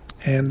game,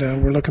 and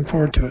we're looking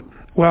forward to it.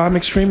 Well, I'm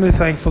extremely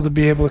thankful to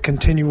be able to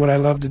continue what I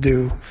love to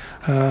do.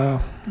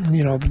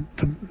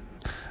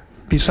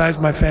 Besides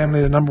my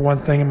family, the number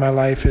one thing in my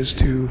life is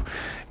to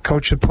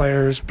coach the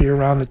players, be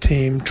around the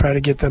team, try to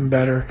get them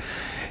better.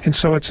 And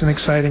so it's an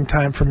exciting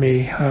time for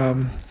me.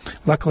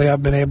 Luckily,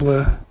 I've been able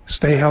to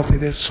stay healthy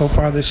so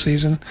far this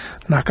season,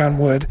 knock on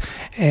wood,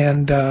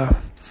 and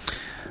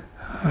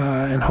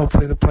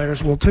hopefully the players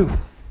will too.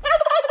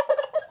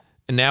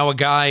 And now a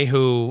guy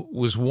who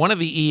was one of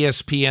the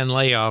ESPN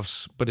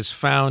layoffs, but has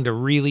found a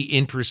really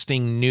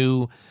interesting,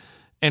 new,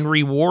 and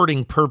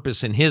rewarding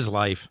purpose in his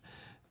life,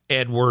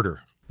 Ed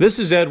Werder. This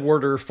is Ed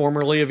Werder,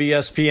 formerly of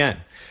ESPN.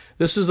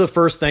 This is the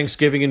first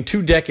Thanksgiving in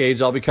 2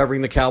 decades I'll be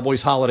covering the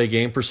Cowboys holiday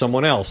game for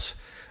someone else.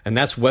 And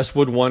that's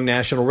Westwood One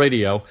National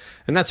Radio.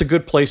 And that's a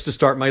good place to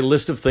start my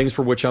list of things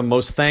for which I'm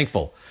most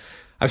thankful.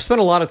 I've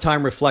spent a lot of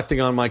time reflecting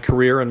on my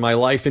career and my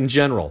life in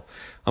general.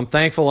 I'm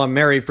thankful I'm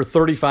married for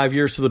 35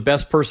 years to the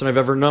best person I've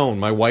ever known,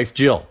 my wife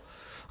Jill.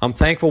 I'm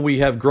thankful we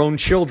have grown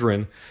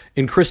children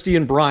in Christy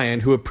and Brian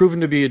who have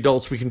proven to be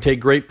adults we can take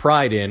great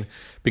pride in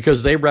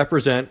because they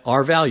represent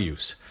our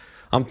values.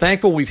 I'm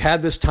thankful we've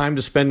had this time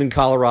to spend in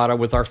Colorado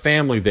with our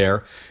family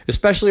there,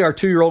 especially our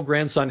 2-year-old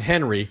grandson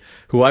Henry,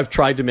 who I've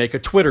tried to make a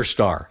Twitter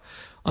star.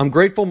 I'm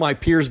grateful my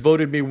peers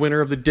voted me winner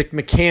of the Dick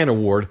McCann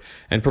Award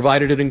and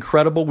provided an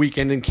incredible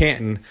weekend in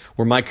Canton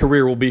where my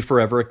career will be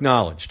forever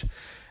acknowledged.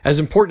 As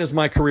important as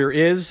my career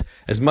is,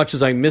 as much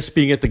as I miss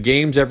being at the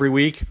games every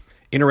week,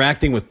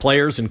 interacting with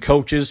players and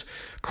coaches,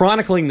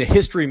 chronicling the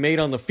history made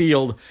on the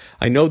field,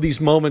 I know these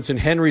moments in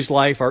Henry's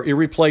life are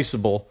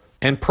irreplaceable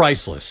and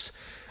priceless.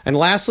 And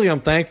lastly, I'm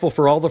thankful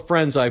for all the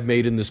friends I've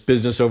made in this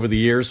business over the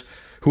years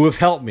who have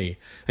helped me,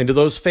 and to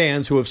those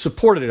fans who have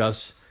supported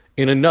us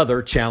in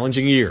another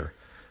challenging year.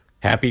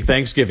 Happy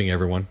Thanksgiving,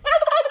 everyone.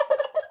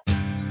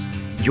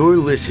 You're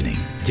listening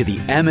to the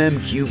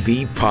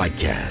MMQB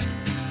Podcast.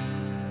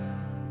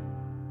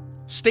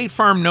 State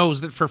Farm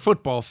knows that for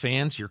football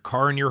fans, your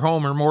car and your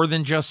home are more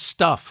than just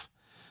stuff.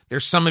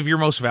 They're some of your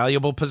most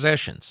valuable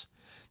possessions.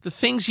 The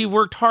things you've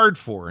worked hard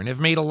for and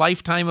have made a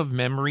lifetime of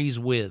memories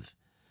with.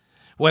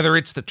 Whether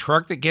it's the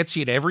truck that gets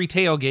you to every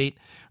tailgate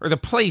or the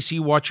place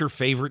you watch your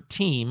favorite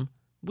team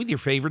with your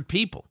favorite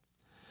people.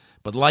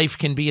 But life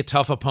can be a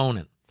tough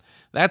opponent.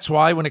 That's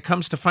why when it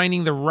comes to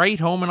finding the right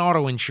home and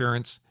auto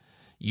insurance,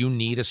 you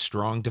need a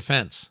strong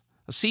defense.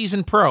 A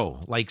seasoned pro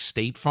like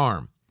State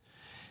Farm.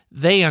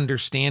 They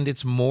understand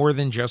it's more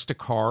than just a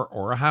car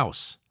or a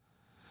house.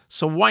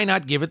 So why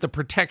not give it the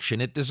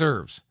protection it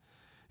deserves?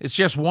 It's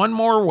just one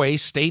more way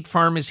State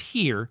Farm is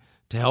here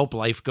to help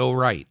life go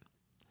right.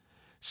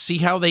 See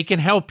how they can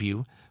help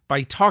you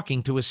by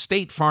talking to a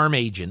State Farm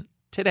agent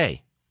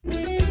today.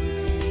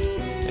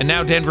 And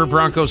now Denver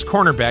Broncos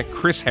cornerback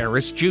Chris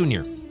Harris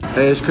Jr.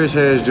 Hey, it's Chris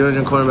Harris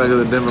Jr., cornerback of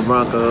the Denver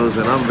Broncos,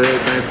 and I'm very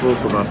thankful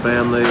for my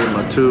family,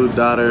 my two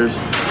daughters,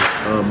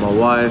 my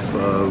wife.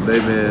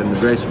 They've been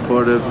very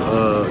supportive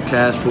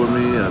cast for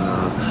me,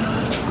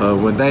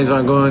 and when things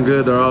aren't going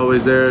good, they're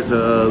always there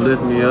to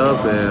lift me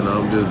up, and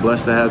I'm just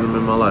blessed to have them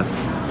in my life.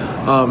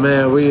 Oh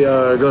man, we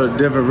go to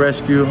Denver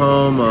Rescue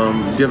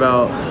Home, give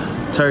out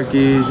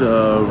turkeys.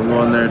 We're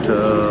going there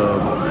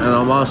and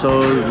I'm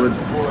also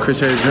with Chris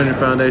Harris Jr.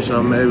 Foundation.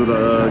 I'm able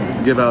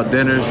to give out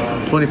dinners,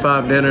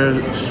 25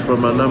 dinners for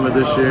my number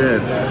this year,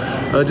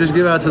 and just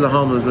give out to the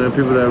homeless, man,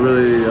 people that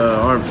really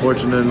aren't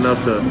fortunate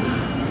enough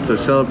to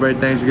celebrate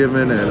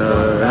Thanksgiving and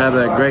have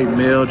that great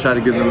meal. Try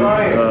to give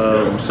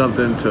them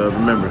something to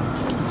remember.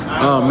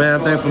 Oh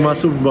man, I'm thankful for my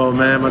Super Bowl,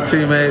 man. My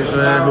teammates,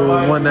 man,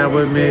 who won that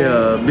with me.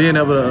 Being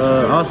able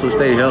to also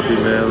stay healthy,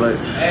 man.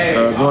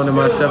 Like going to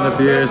my 7th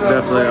year,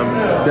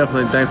 I'm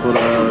definitely thankful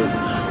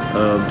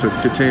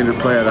to continue to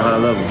play at a high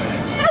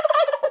level.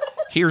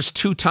 Here's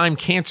two-time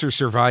cancer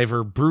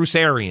survivor Bruce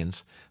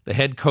Arians, the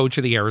head coach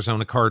of the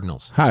Arizona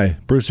Cardinals. Hi,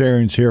 Bruce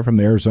Arians here from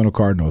the Arizona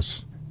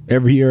Cardinals.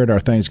 Every year at our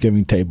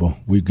Thanksgiving table,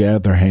 we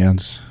gather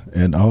hands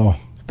and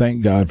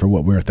thank God for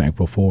what we're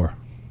thankful for.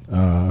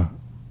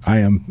 I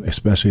am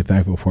especially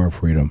thankful for our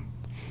freedom.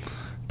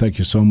 Thank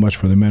you so much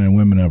for the men and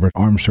women of our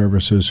armed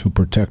services who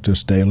protect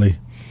us daily,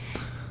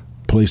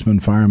 policemen,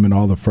 firemen,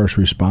 all the first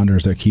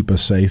responders that keep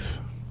us safe.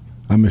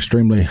 I'm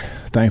extremely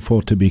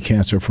thankful to be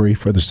cancer-free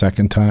for the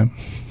second time,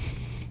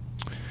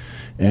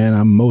 and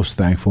I'm most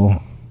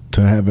thankful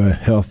to have a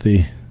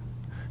healthy,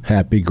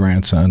 happy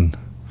grandson,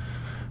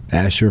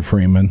 Asher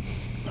Freeman,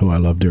 who I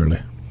love dearly.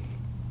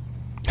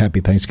 Happy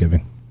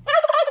Thanksgiving.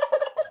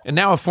 And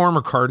now a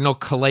former Cardinal,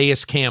 Calais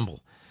Campbell.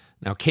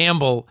 Now,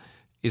 Campbell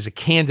is a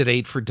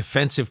candidate for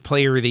Defensive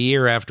Player of the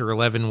Year after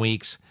 11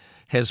 weeks,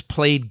 has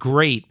played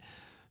great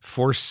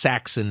for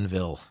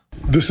Saxonville.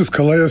 This is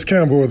Calais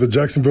Campbell of the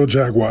Jacksonville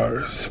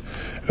Jaguars,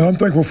 and I'm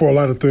thankful for a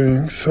lot of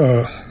things.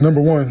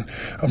 Number one,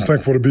 I'm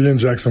thankful to be in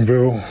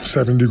Jacksonville,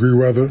 70-degree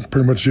weather,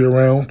 pretty much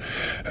year-round.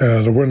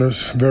 The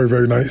winter's very,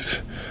 very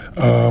nice.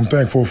 I'm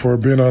thankful for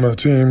being on a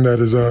team that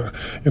is,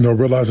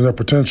 realizing their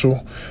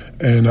potential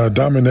and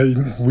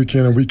dominating week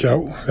in and week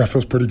out. That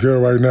feels pretty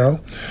good right now.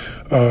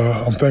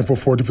 I'm thankful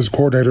for a defense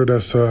coordinator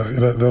that's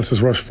lets us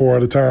rush 4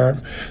 at a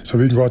time, so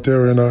we can go out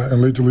there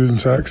and lead the lead in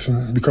sacks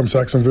and become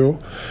Saxonville.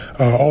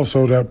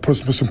 Also, that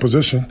puts us in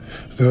position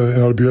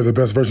to be the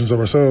best versions of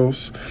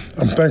ourselves.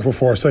 I'm thankful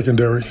for our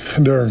secondary.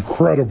 They're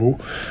incredible.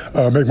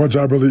 Make my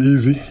job really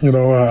easy.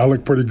 I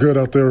look pretty good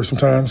out there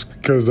sometimes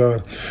because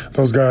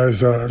those guys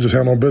just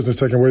handle business,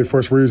 taking away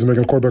first reads and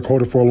making a quarterback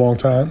hold it for a long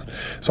time.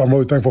 So I'm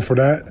really thankful for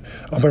that.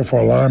 I'm thankful for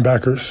our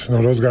linebackers.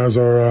 Those guys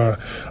are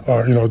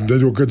they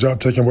do a good job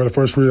taking away the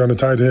first read on the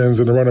tight ends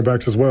and the running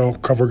backs as well.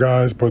 Cover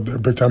guys, but they're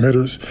big-time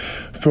hitters.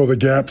 Fill the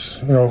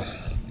gaps,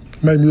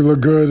 make me look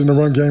good in the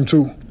run game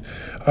too.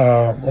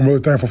 I'm really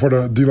thankful for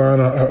the D-line,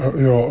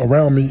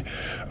 around me.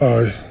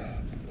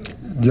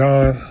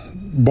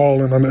 Jan,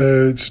 balling on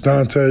the edge,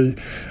 Dante,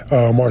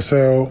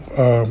 Marcel,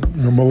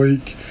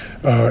 Malik,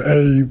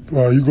 Abe,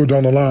 you go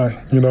down the line,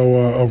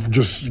 of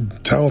just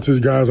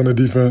talented guys on the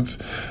defense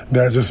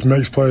that just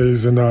makes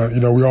plays, and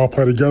we all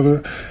play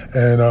together,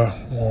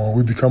 and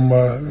we become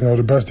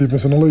the best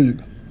defense in the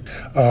league.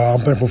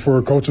 I'm thankful for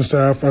our coaching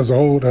staff as a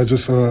whole that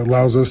just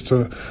allows us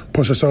to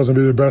push ourselves and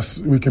be the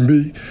best we can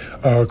be.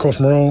 Coach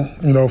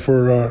Marone,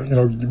 for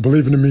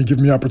believing in me,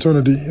 giving me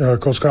opportunity.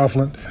 Coach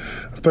Coughlin,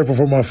 I'm thankful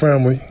for my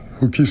family,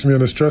 who keeps me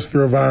in a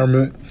stress-free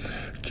environment,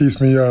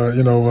 keeps me,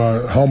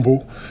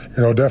 humble.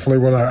 Definitely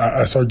when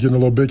I start getting a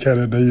little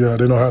big-headed,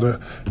 they know how to,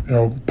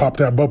 pop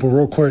that bubble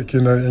real quick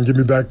and get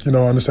me back,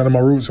 understanding my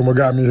roots and what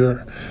got me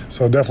here.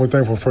 So definitely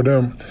thankful for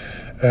them.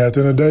 At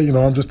the end of the day,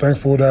 I'm just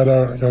thankful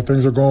that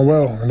things are going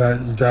well and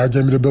that God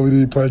gave me the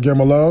ability to play a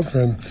game of love,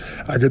 and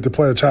I get to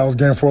play a child's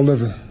game for a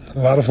living. A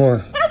lot of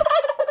fun.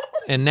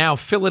 And now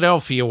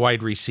Philadelphia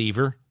wide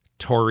receiver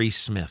Torrey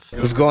Smith.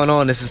 What's going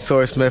on? This is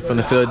Torrey Smith from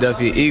the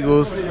Philadelphia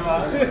Eagles.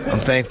 I'm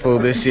thankful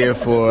this year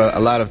for a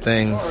lot of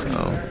things.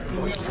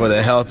 For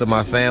the health of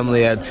my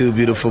family. I had 2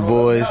 beautiful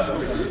boys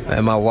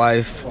and my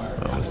wife.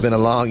 It's been a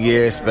long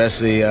year,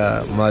 especially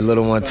my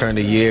little one turned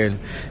a year, and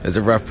it's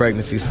a rough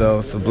pregnancy, so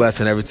it's a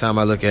blessing every time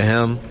I look at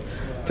him.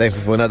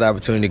 Thankful for another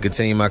opportunity to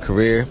continue my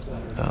career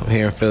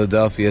here in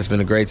Philadelphia. It's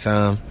been a great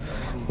time.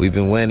 We've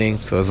been winning,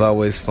 so it's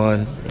always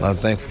fun. I'm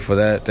thankful for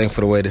that. Thankful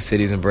for the way the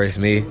city's embraced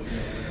me.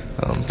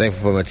 I'm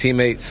thankful for my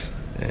teammates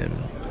and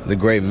the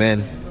great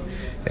men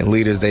and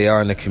leaders they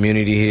are in the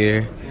community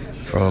here,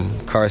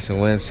 from Carson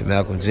Wentz to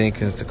Malcolm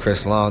Jenkins to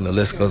Chris Long. The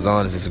list goes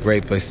on. It's just a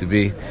great place to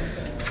be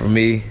for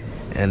me.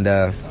 And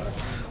I'm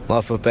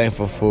also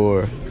thankful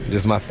for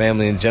just my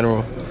family in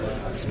general.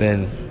 It's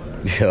been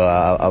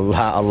a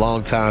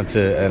long time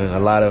and a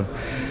lot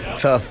of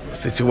tough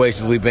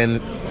situations we've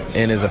been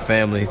in as a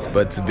family.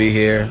 But to be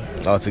here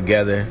all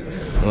together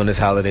on this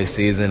holiday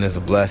season is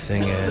a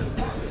blessing. And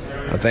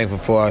I'm thankful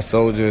for our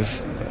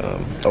soldiers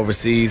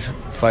overseas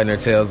fighting their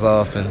tails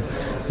off, and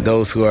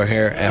those who are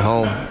here at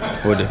home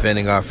for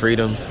defending our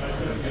freedoms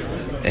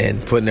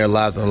and putting their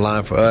lives on the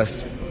line for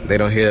us. They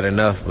don't hear that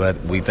enough,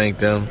 but we thank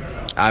them.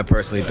 I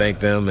personally thank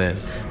them and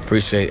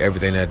appreciate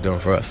everything they're doing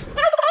for us.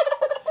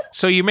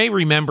 So you may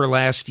remember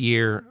last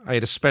year I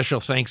had a special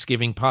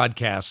Thanksgiving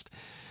podcast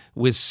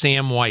with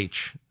Sam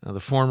Weich, the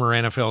former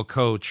NFL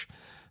coach,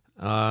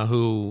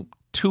 who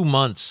 2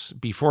 months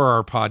before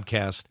our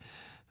podcast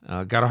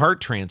got a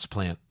heart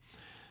transplant.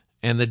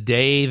 And the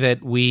day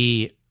that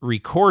we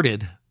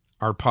recorded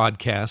our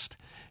podcast,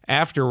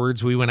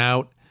 afterwards we went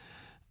out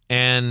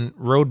and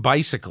rode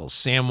bicycles.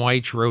 Sam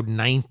Weich rode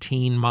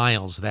 19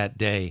 miles that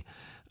day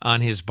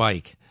on his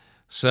bike.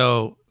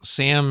 So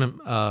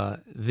Sam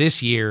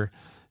this year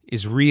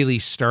is really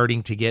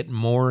starting to get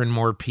more and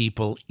more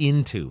people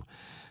into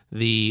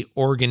the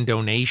organ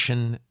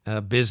donation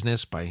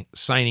business by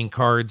signing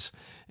cards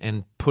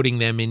and putting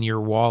them in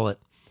your wallet.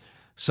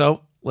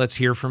 So let's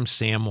hear from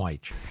Sam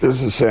Weich.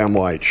 This is Sam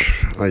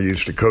Weich. I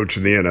used to coach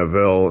in the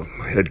NFL,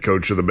 head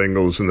coach of the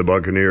Bengals and the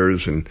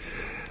Buccaneers, and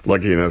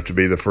lucky enough to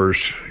be the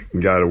first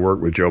guy to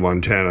work with Joe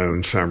Montana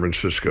in San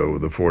Francisco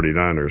with the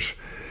 49ers.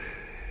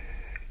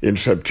 In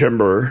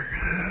September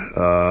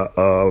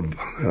of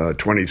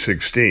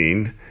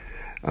 2016,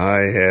 I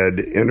had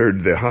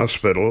entered the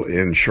hospital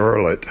in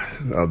Charlotte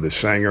of the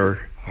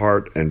Sanger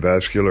Heart and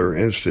Vascular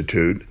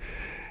Institute,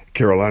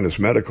 Carolinas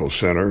Medical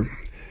Center,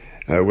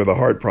 with a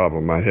heart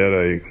problem. I had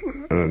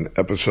an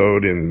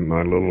episode in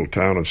my little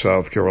town of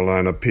South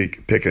Carolina,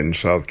 Pickens,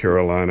 South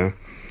Carolina,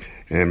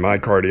 and my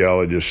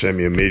cardiologist sent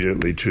me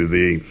immediately to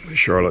the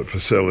Charlotte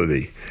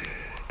facility.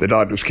 The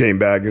doctors came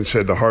back and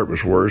said the heart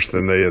was worse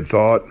than they had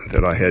thought,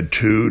 that I had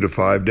 2 to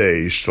 5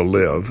 days to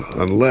live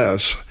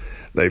unless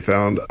they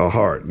found a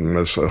heart,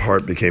 unless a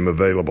heart became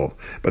available.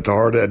 But the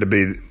heart had to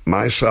be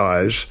my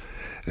size,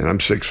 and I'm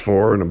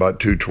 6'4" and about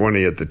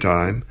 220 at the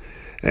time,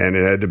 and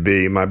it had to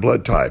be my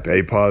blood type,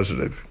 A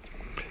positive.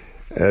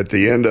 At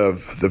the end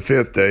of the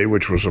 5th day,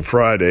 which was a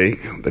Friday,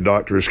 the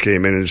doctors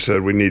came in and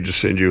said, we need to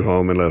send you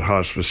home and let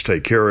hospice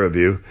take care of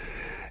you.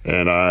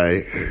 And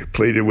I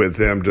pleaded with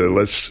them to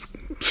let's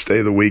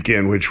stay the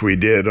weekend, which we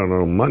did. On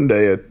a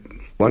Monday at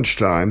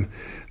lunchtime,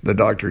 the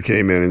doctor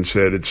came in and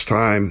said, it's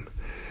time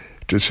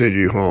to send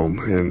you home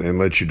and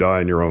let you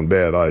die in your own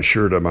bed. I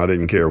assured him I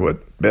didn't care what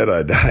bed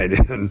I died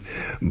in,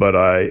 but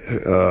I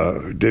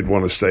did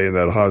want to stay in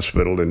that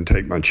hospital and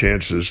take my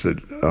chances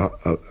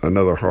that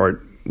another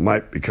heart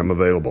might become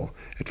available.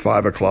 At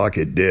 5 o'clock,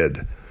 it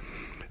did.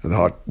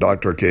 The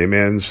doctor came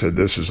in, said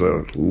this is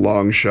a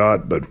long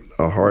shot, but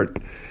a heart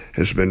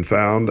has been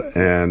found,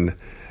 and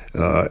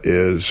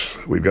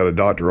we've got a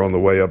doctor on the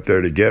way up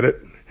there to get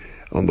it.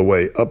 On the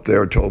way up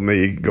there, told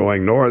me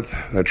going north,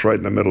 that's right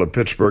in the middle of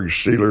Pittsburgh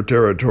Steeler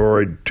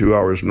territory, 2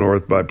 hours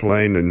north by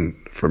plane and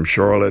from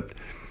Charlotte.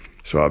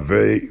 So I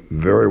very,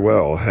 very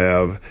well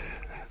have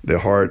the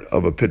heart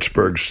of a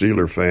Pittsburgh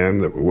Steeler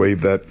fan that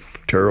waved that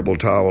terrible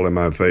towel in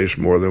my face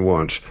more than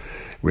once.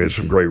 We had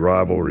some great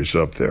rivalries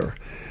up there.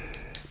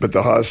 But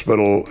the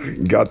hospital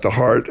got the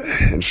heart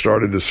and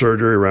started the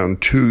surgery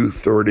around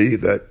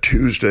 2:30 that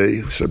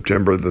Tuesday,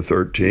 September the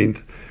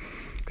 13th.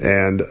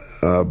 And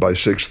by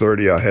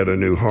 6:30, I had a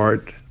new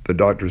heart. The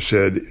doctor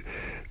said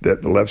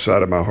that the left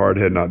side of my heart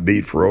had not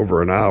beat for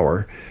over an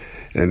hour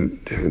and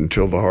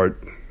until the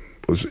heart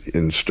was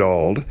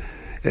installed,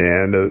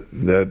 and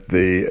that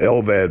the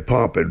LVAD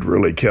pump had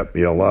really kept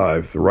me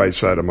alive. The right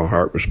side of my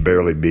heart was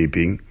barely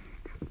beating.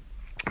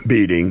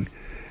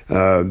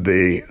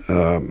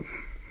 The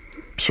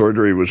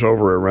surgery was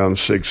over around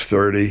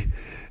 6:30.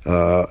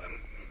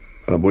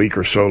 A week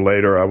or so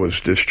later, I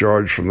was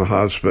discharged from the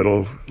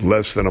hospital.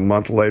 Less than a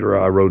month later,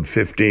 I rode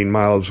 15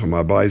 miles on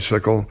my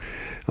bicycle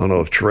on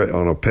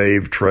a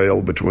paved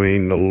trail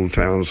between the little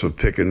towns of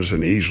Pickens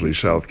and Easley,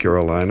 South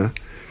Carolina.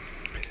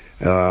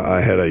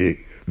 I had a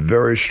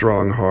very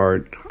strong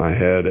heart. I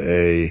had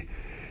a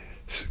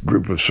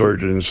group of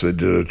surgeons that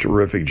did a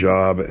terrific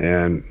job,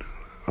 and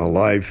a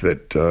life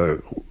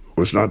that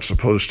was not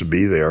supposed to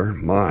be there,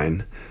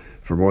 mine,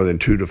 for more than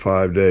 2 to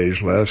 5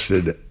 days,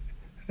 lasted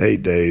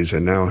 8 days,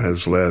 and now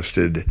has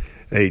lasted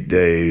 8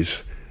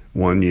 days,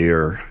 1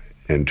 year,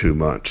 and 2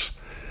 months.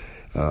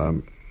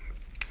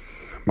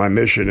 My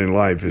mission in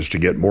life is to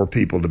get more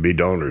people to be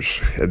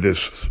donors.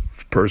 This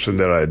person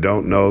that I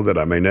don't know, that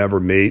I may never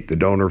meet, the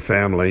donor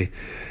family,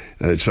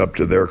 it's up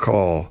to their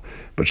call.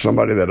 But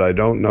somebody that I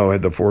don't know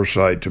had the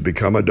foresight to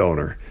become a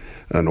donor,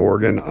 an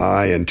organ,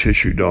 eye, and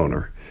tissue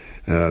donor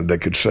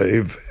that could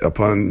save,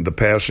 upon the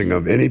passing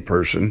of any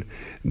person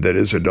that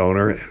is a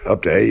donor,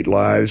 up to 8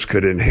 lives,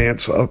 could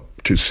enhance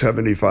up to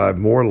 75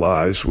 more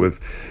lives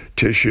with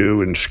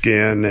tissue and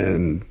skin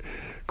and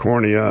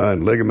cornea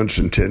and ligaments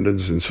and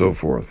tendons and so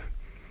forth.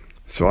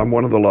 So I'm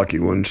one of the lucky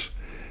ones,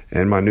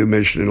 and my new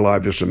mission in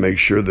life is to make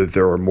sure that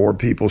there are more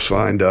people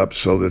signed up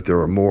so that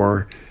there are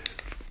more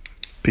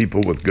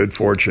people with good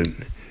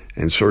fortune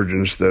and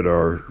surgeons that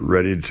are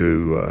ready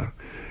to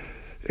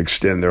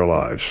extend their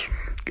lives.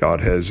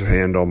 God has a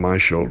hand on my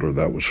shoulder,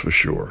 that was for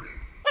sure.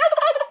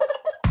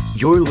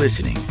 You're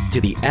listening to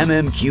the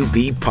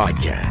MMQB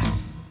podcast.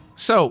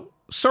 So,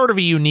 sort of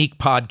a unique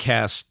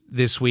podcast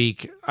this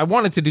week. I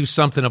wanted to do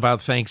something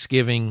about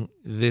Thanksgiving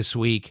this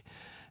week.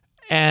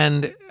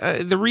 And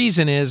the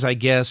reason is, I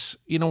guess,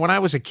 when I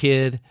was a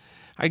kid,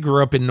 I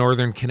grew up in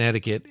northern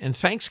Connecticut, and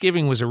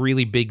Thanksgiving was a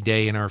really big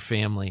day in our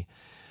family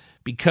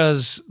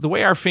because the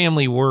way our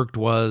family worked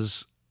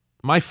was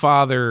my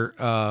father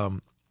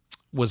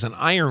was an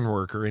iron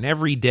worker, and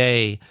every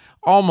day,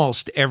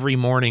 almost every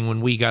morning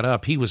when we got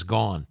up, he was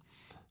gone.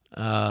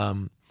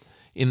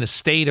 In the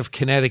state of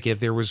Connecticut,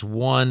 there was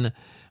one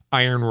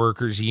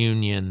ironworkers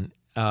union,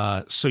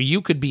 so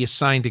you could be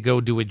assigned to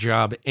go do a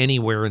job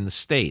anywhere in the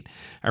state.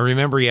 I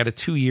remember he had a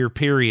 2-year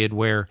period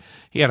where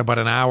he had about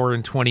an hour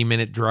and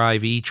 20-minute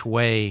drive each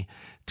way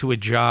to a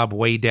job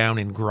way down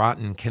in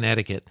Groton,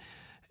 Connecticut.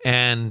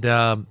 And,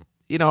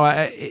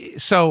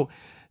 so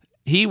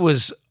he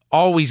was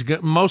always,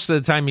 most of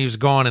the time he was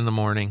gone in the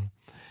morning.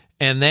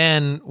 And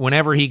then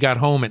whenever he got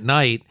home at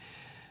night,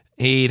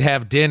 he'd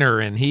have dinner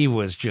and he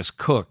was just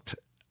cooked.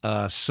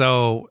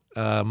 So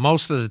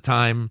most of the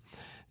time,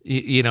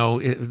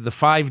 the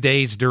 5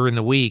 days during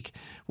the week,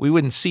 we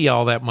wouldn't see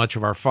all that much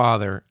of our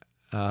father.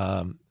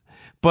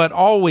 But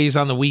always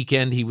on the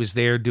weekend, he was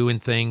there doing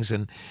things.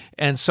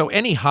 And so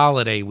any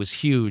holiday was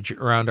huge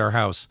around our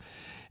house.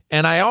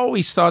 And I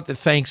always thought that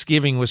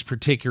Thanksgiving was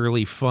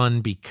particularly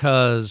fun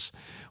because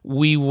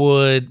we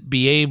would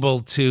be able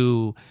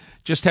to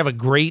just have a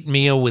great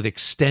meal with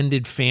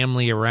extended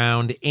family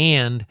around.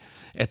 And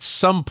at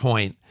some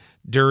point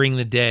during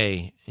the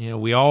day,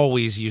 we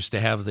always used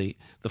to have the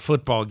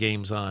football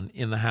games on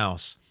in the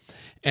house.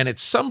 And at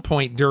some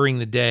point during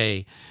the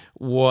day,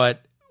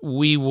 what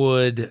we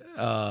would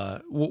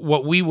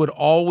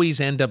always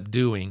end up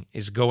doing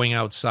is going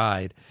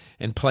outside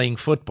and playing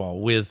football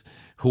with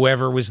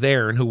whoever was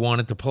there and who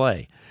wanted to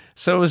play.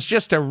 So it was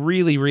just a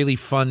really, really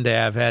fun to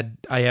have had.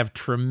 I have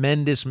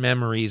tremendous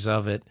memories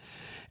of it.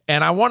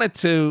 And I wanted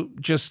to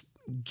just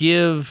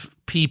give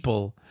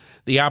people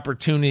the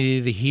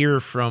opportunity to hear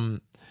from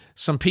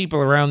some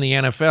people around the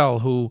NFL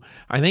who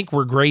I think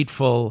were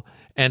grateful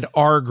and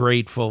are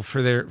grateful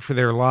for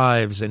their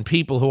lives, and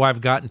people who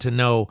I've gotten to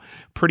know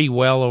pretty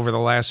well over the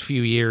last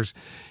few years.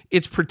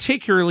 It's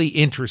particularly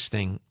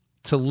interesting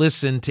to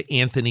listen to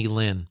Anthony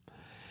Lynn.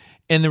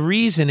 And the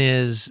reason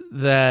is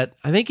that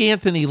I think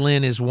Anthony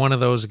Lynn is one of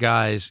those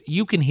guys,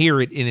 you can hear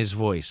it in his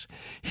voice.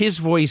 His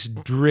voice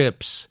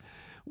drips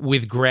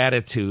with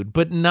gratitude,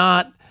 but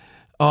not,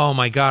 oh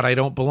my God, I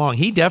don't belong.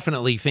 He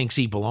definitely thinks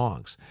he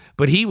belongs,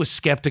 but he was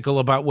skeptical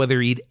about whether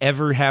he'd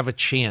ever have a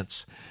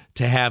chance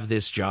to have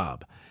this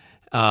job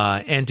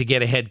and to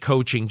get a head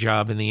coaching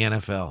job in the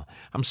NFL.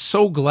 I'm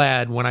so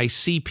glad when I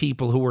see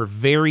people who are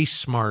very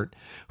smart,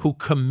 who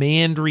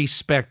command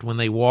respect when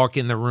they walk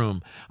in the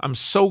room. I'm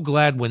so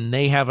glad when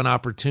they have an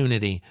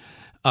opportunity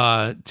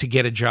to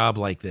get a job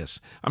like this.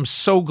 I'm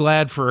so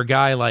glad for a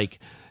guy like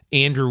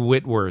Andrew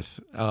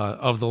Whitworth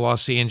of the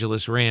Los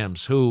Angeles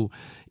Rams, who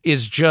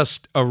is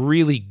just a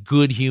really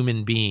good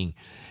human being.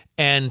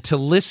 And to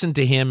listen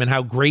to him and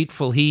how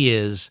grateful he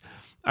is,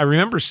 I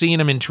remember seeing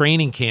him in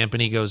training camp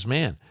and he goes,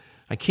 man,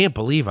 I can't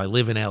believe I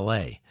live in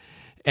LA.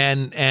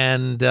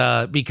 And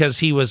because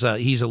he's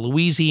a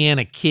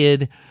Louisiana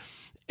kid,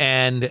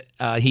 and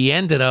he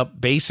ended up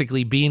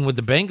basically being with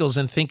the Bengals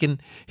and thinking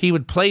he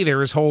would play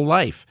there his whole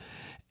life.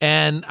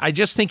 And I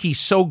just think he's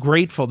so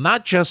grateful,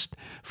 not just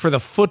for the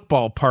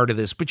football part of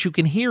this, but you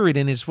can hear it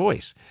in his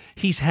voice.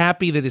 He's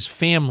happy that his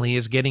family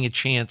is getting a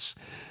chance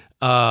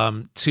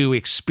to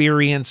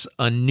experience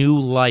a new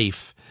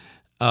life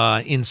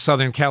in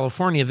Southern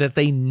California that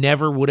they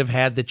never would have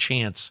had the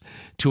chance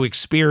to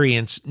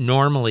experience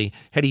normally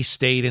had he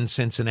stayed in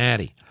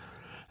Cincinnati.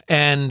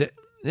 And,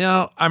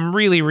 I'm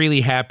really,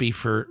 really happy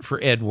for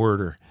Ed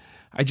Werder.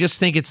 I just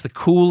think it's the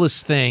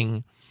coolest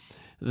thing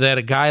that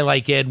a guy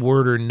like Ed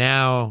Werder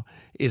now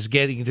is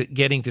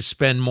getting to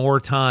spend more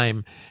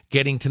time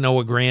getting to know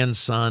a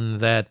grandson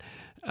that,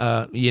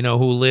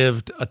 who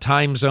lived a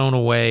time zone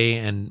away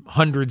and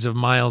hundreds of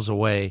miles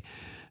away.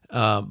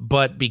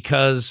 But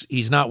because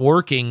he's not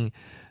working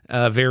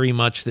very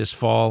much this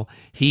fall,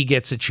 he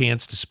gets a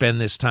chance to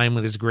spend this time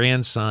with his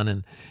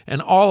grandson.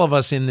 And all of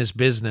us in this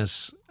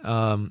business,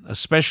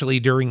 especially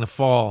during the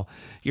fall,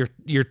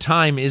 your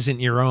time isn't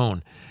your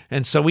own.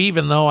 And so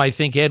even though I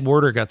think Ed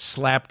Werder got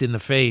slapped in the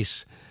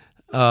face,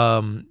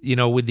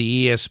 with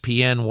the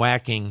ESPN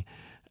whacking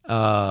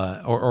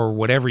or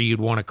whatever you'd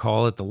want to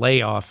call it, the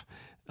layoff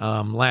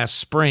last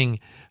spring,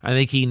 I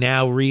think he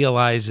now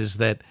realizes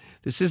that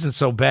this isn't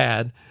so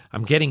bad.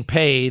 I'm getting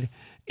paid,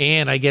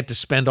 and I get to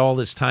spend all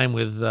this time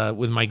with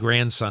my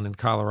grandson in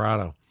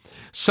Colorado.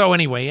 So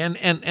anyway,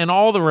 and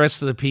all the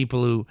rest of the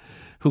people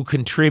who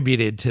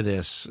contributed to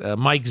this,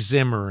 Mike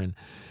Zimmer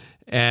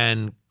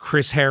and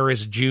Chris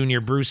Harris Jr.,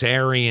 Bruce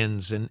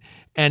Arians,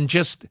 and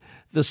just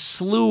the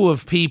slew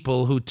of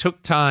people who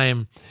took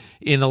time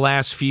in the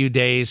last few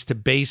days to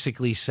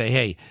basically say,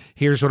 hey,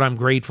 here's what I'm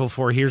grateful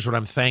for, here's what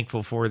I'm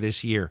thankful for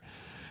this year.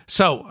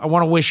 So I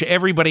want to wish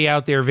everybody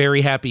out there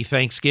very happy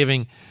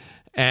Thanksgiving,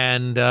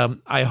 and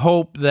I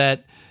hope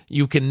that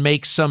you can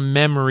make some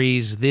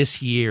memories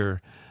this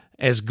year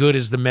as good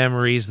as the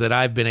memories that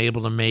I've been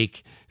able to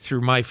make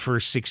through my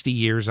first 60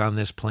 years on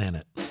this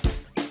planet.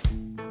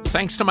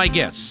 Thanks to my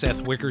guests,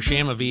 Seth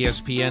Wickersham of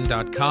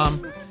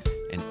ESPN.com,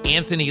 and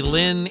Anthony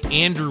Lynn,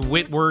 Andrew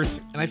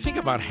Whitworth, and I think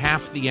about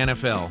half the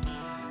NFL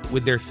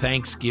with their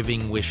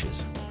Thanksgiving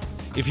wishes.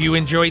 If you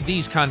enjoyed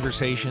these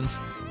conversations,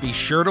 be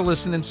sure to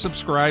listen and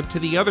subscribe to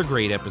the other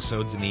great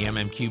episodes in the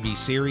MMQB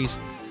series,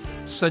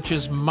 such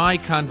as my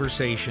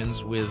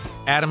conversations with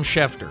Adam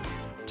Schefter,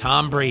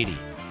 Tom Brady,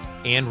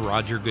 and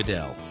Roger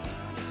Goodell.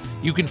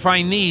 You can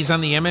find these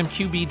on the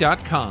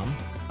MMQB.com,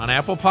 on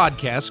Apple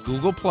Podcasts,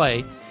 Google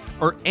Play,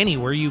 or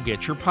anywhere you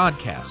get your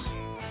podcasts.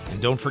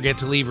 And don't forget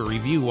to leave a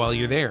review while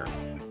you're there.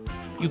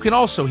 You can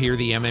also hear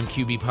the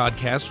MMQB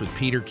podcast with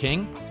Peter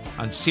King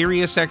on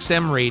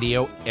SiriusXM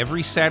Radio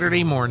every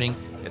Saturday morning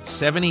at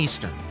 7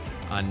 Eastern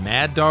on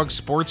Mad Dog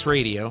Sports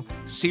Radio,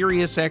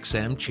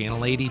 SiriusXM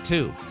Channel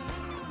 82.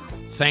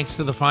 Thanks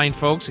to the fine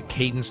folks at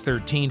Cadence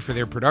 13 for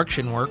their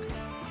production work.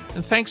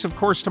 And thanks, of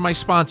course, to my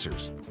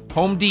sponsors,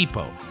 Home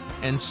Depot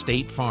and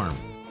State Farm.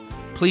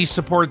 Please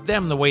support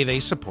them the way they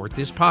support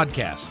this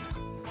podcast.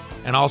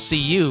 And I'll see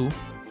you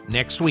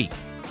next week.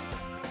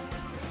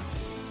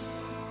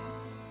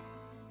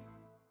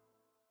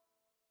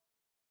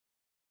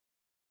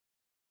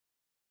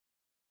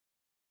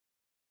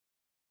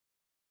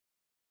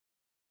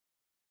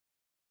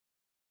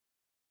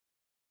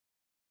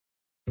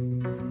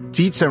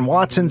 Dietz &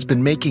 Watson's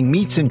been making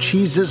meats and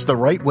cheeses the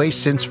right way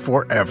since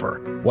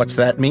forever. What's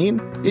that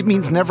mean? It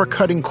means never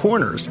cutting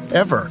corners,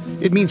 ever.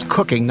 It means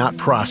cooking, not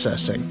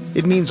processing.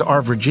 It means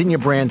our Virginia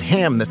brand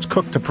ham that's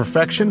cooked to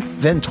perfection,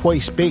 then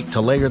twice baked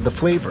to layer the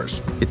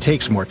flavors. It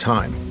takes more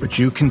time, but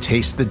you can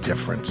taste the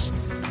difference.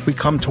 We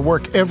come to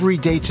work every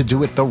day to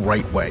do it the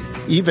right way,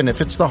 even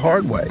if it's the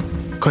hard way.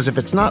 Because if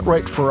it's not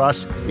right for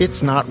us,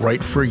 it's not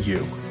right for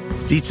you.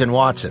 Dietz &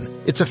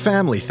 Watson, it's a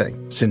family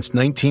thing since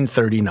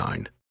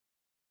 1939.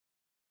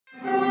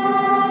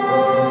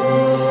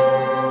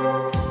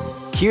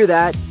 Hear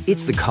that?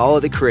 It's the call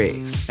of the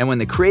Crave. And when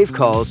the Crave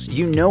calls,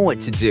 you know what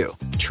to do.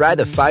 Try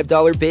the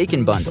 $5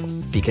 Bacon Bundle,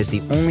 because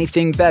the only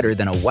thing better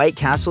than a White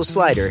Castle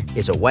slider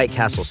is a White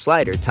Castle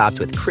slider topped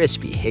with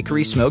crispy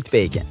hickory smoked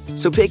bacon.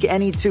 So pick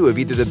any two of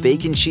either the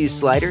Bacon Cheese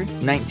Slider,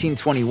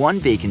 1921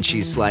 Bacon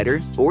Cheese Slider,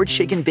 or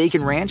Chicken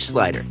Bacon Ranch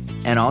Slider.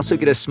 And also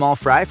get a small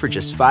fry for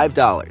just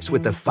 $5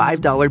 with the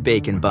 $5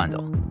 Bacon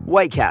Bundle.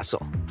 White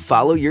Castle.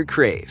 Follow your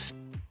Crave.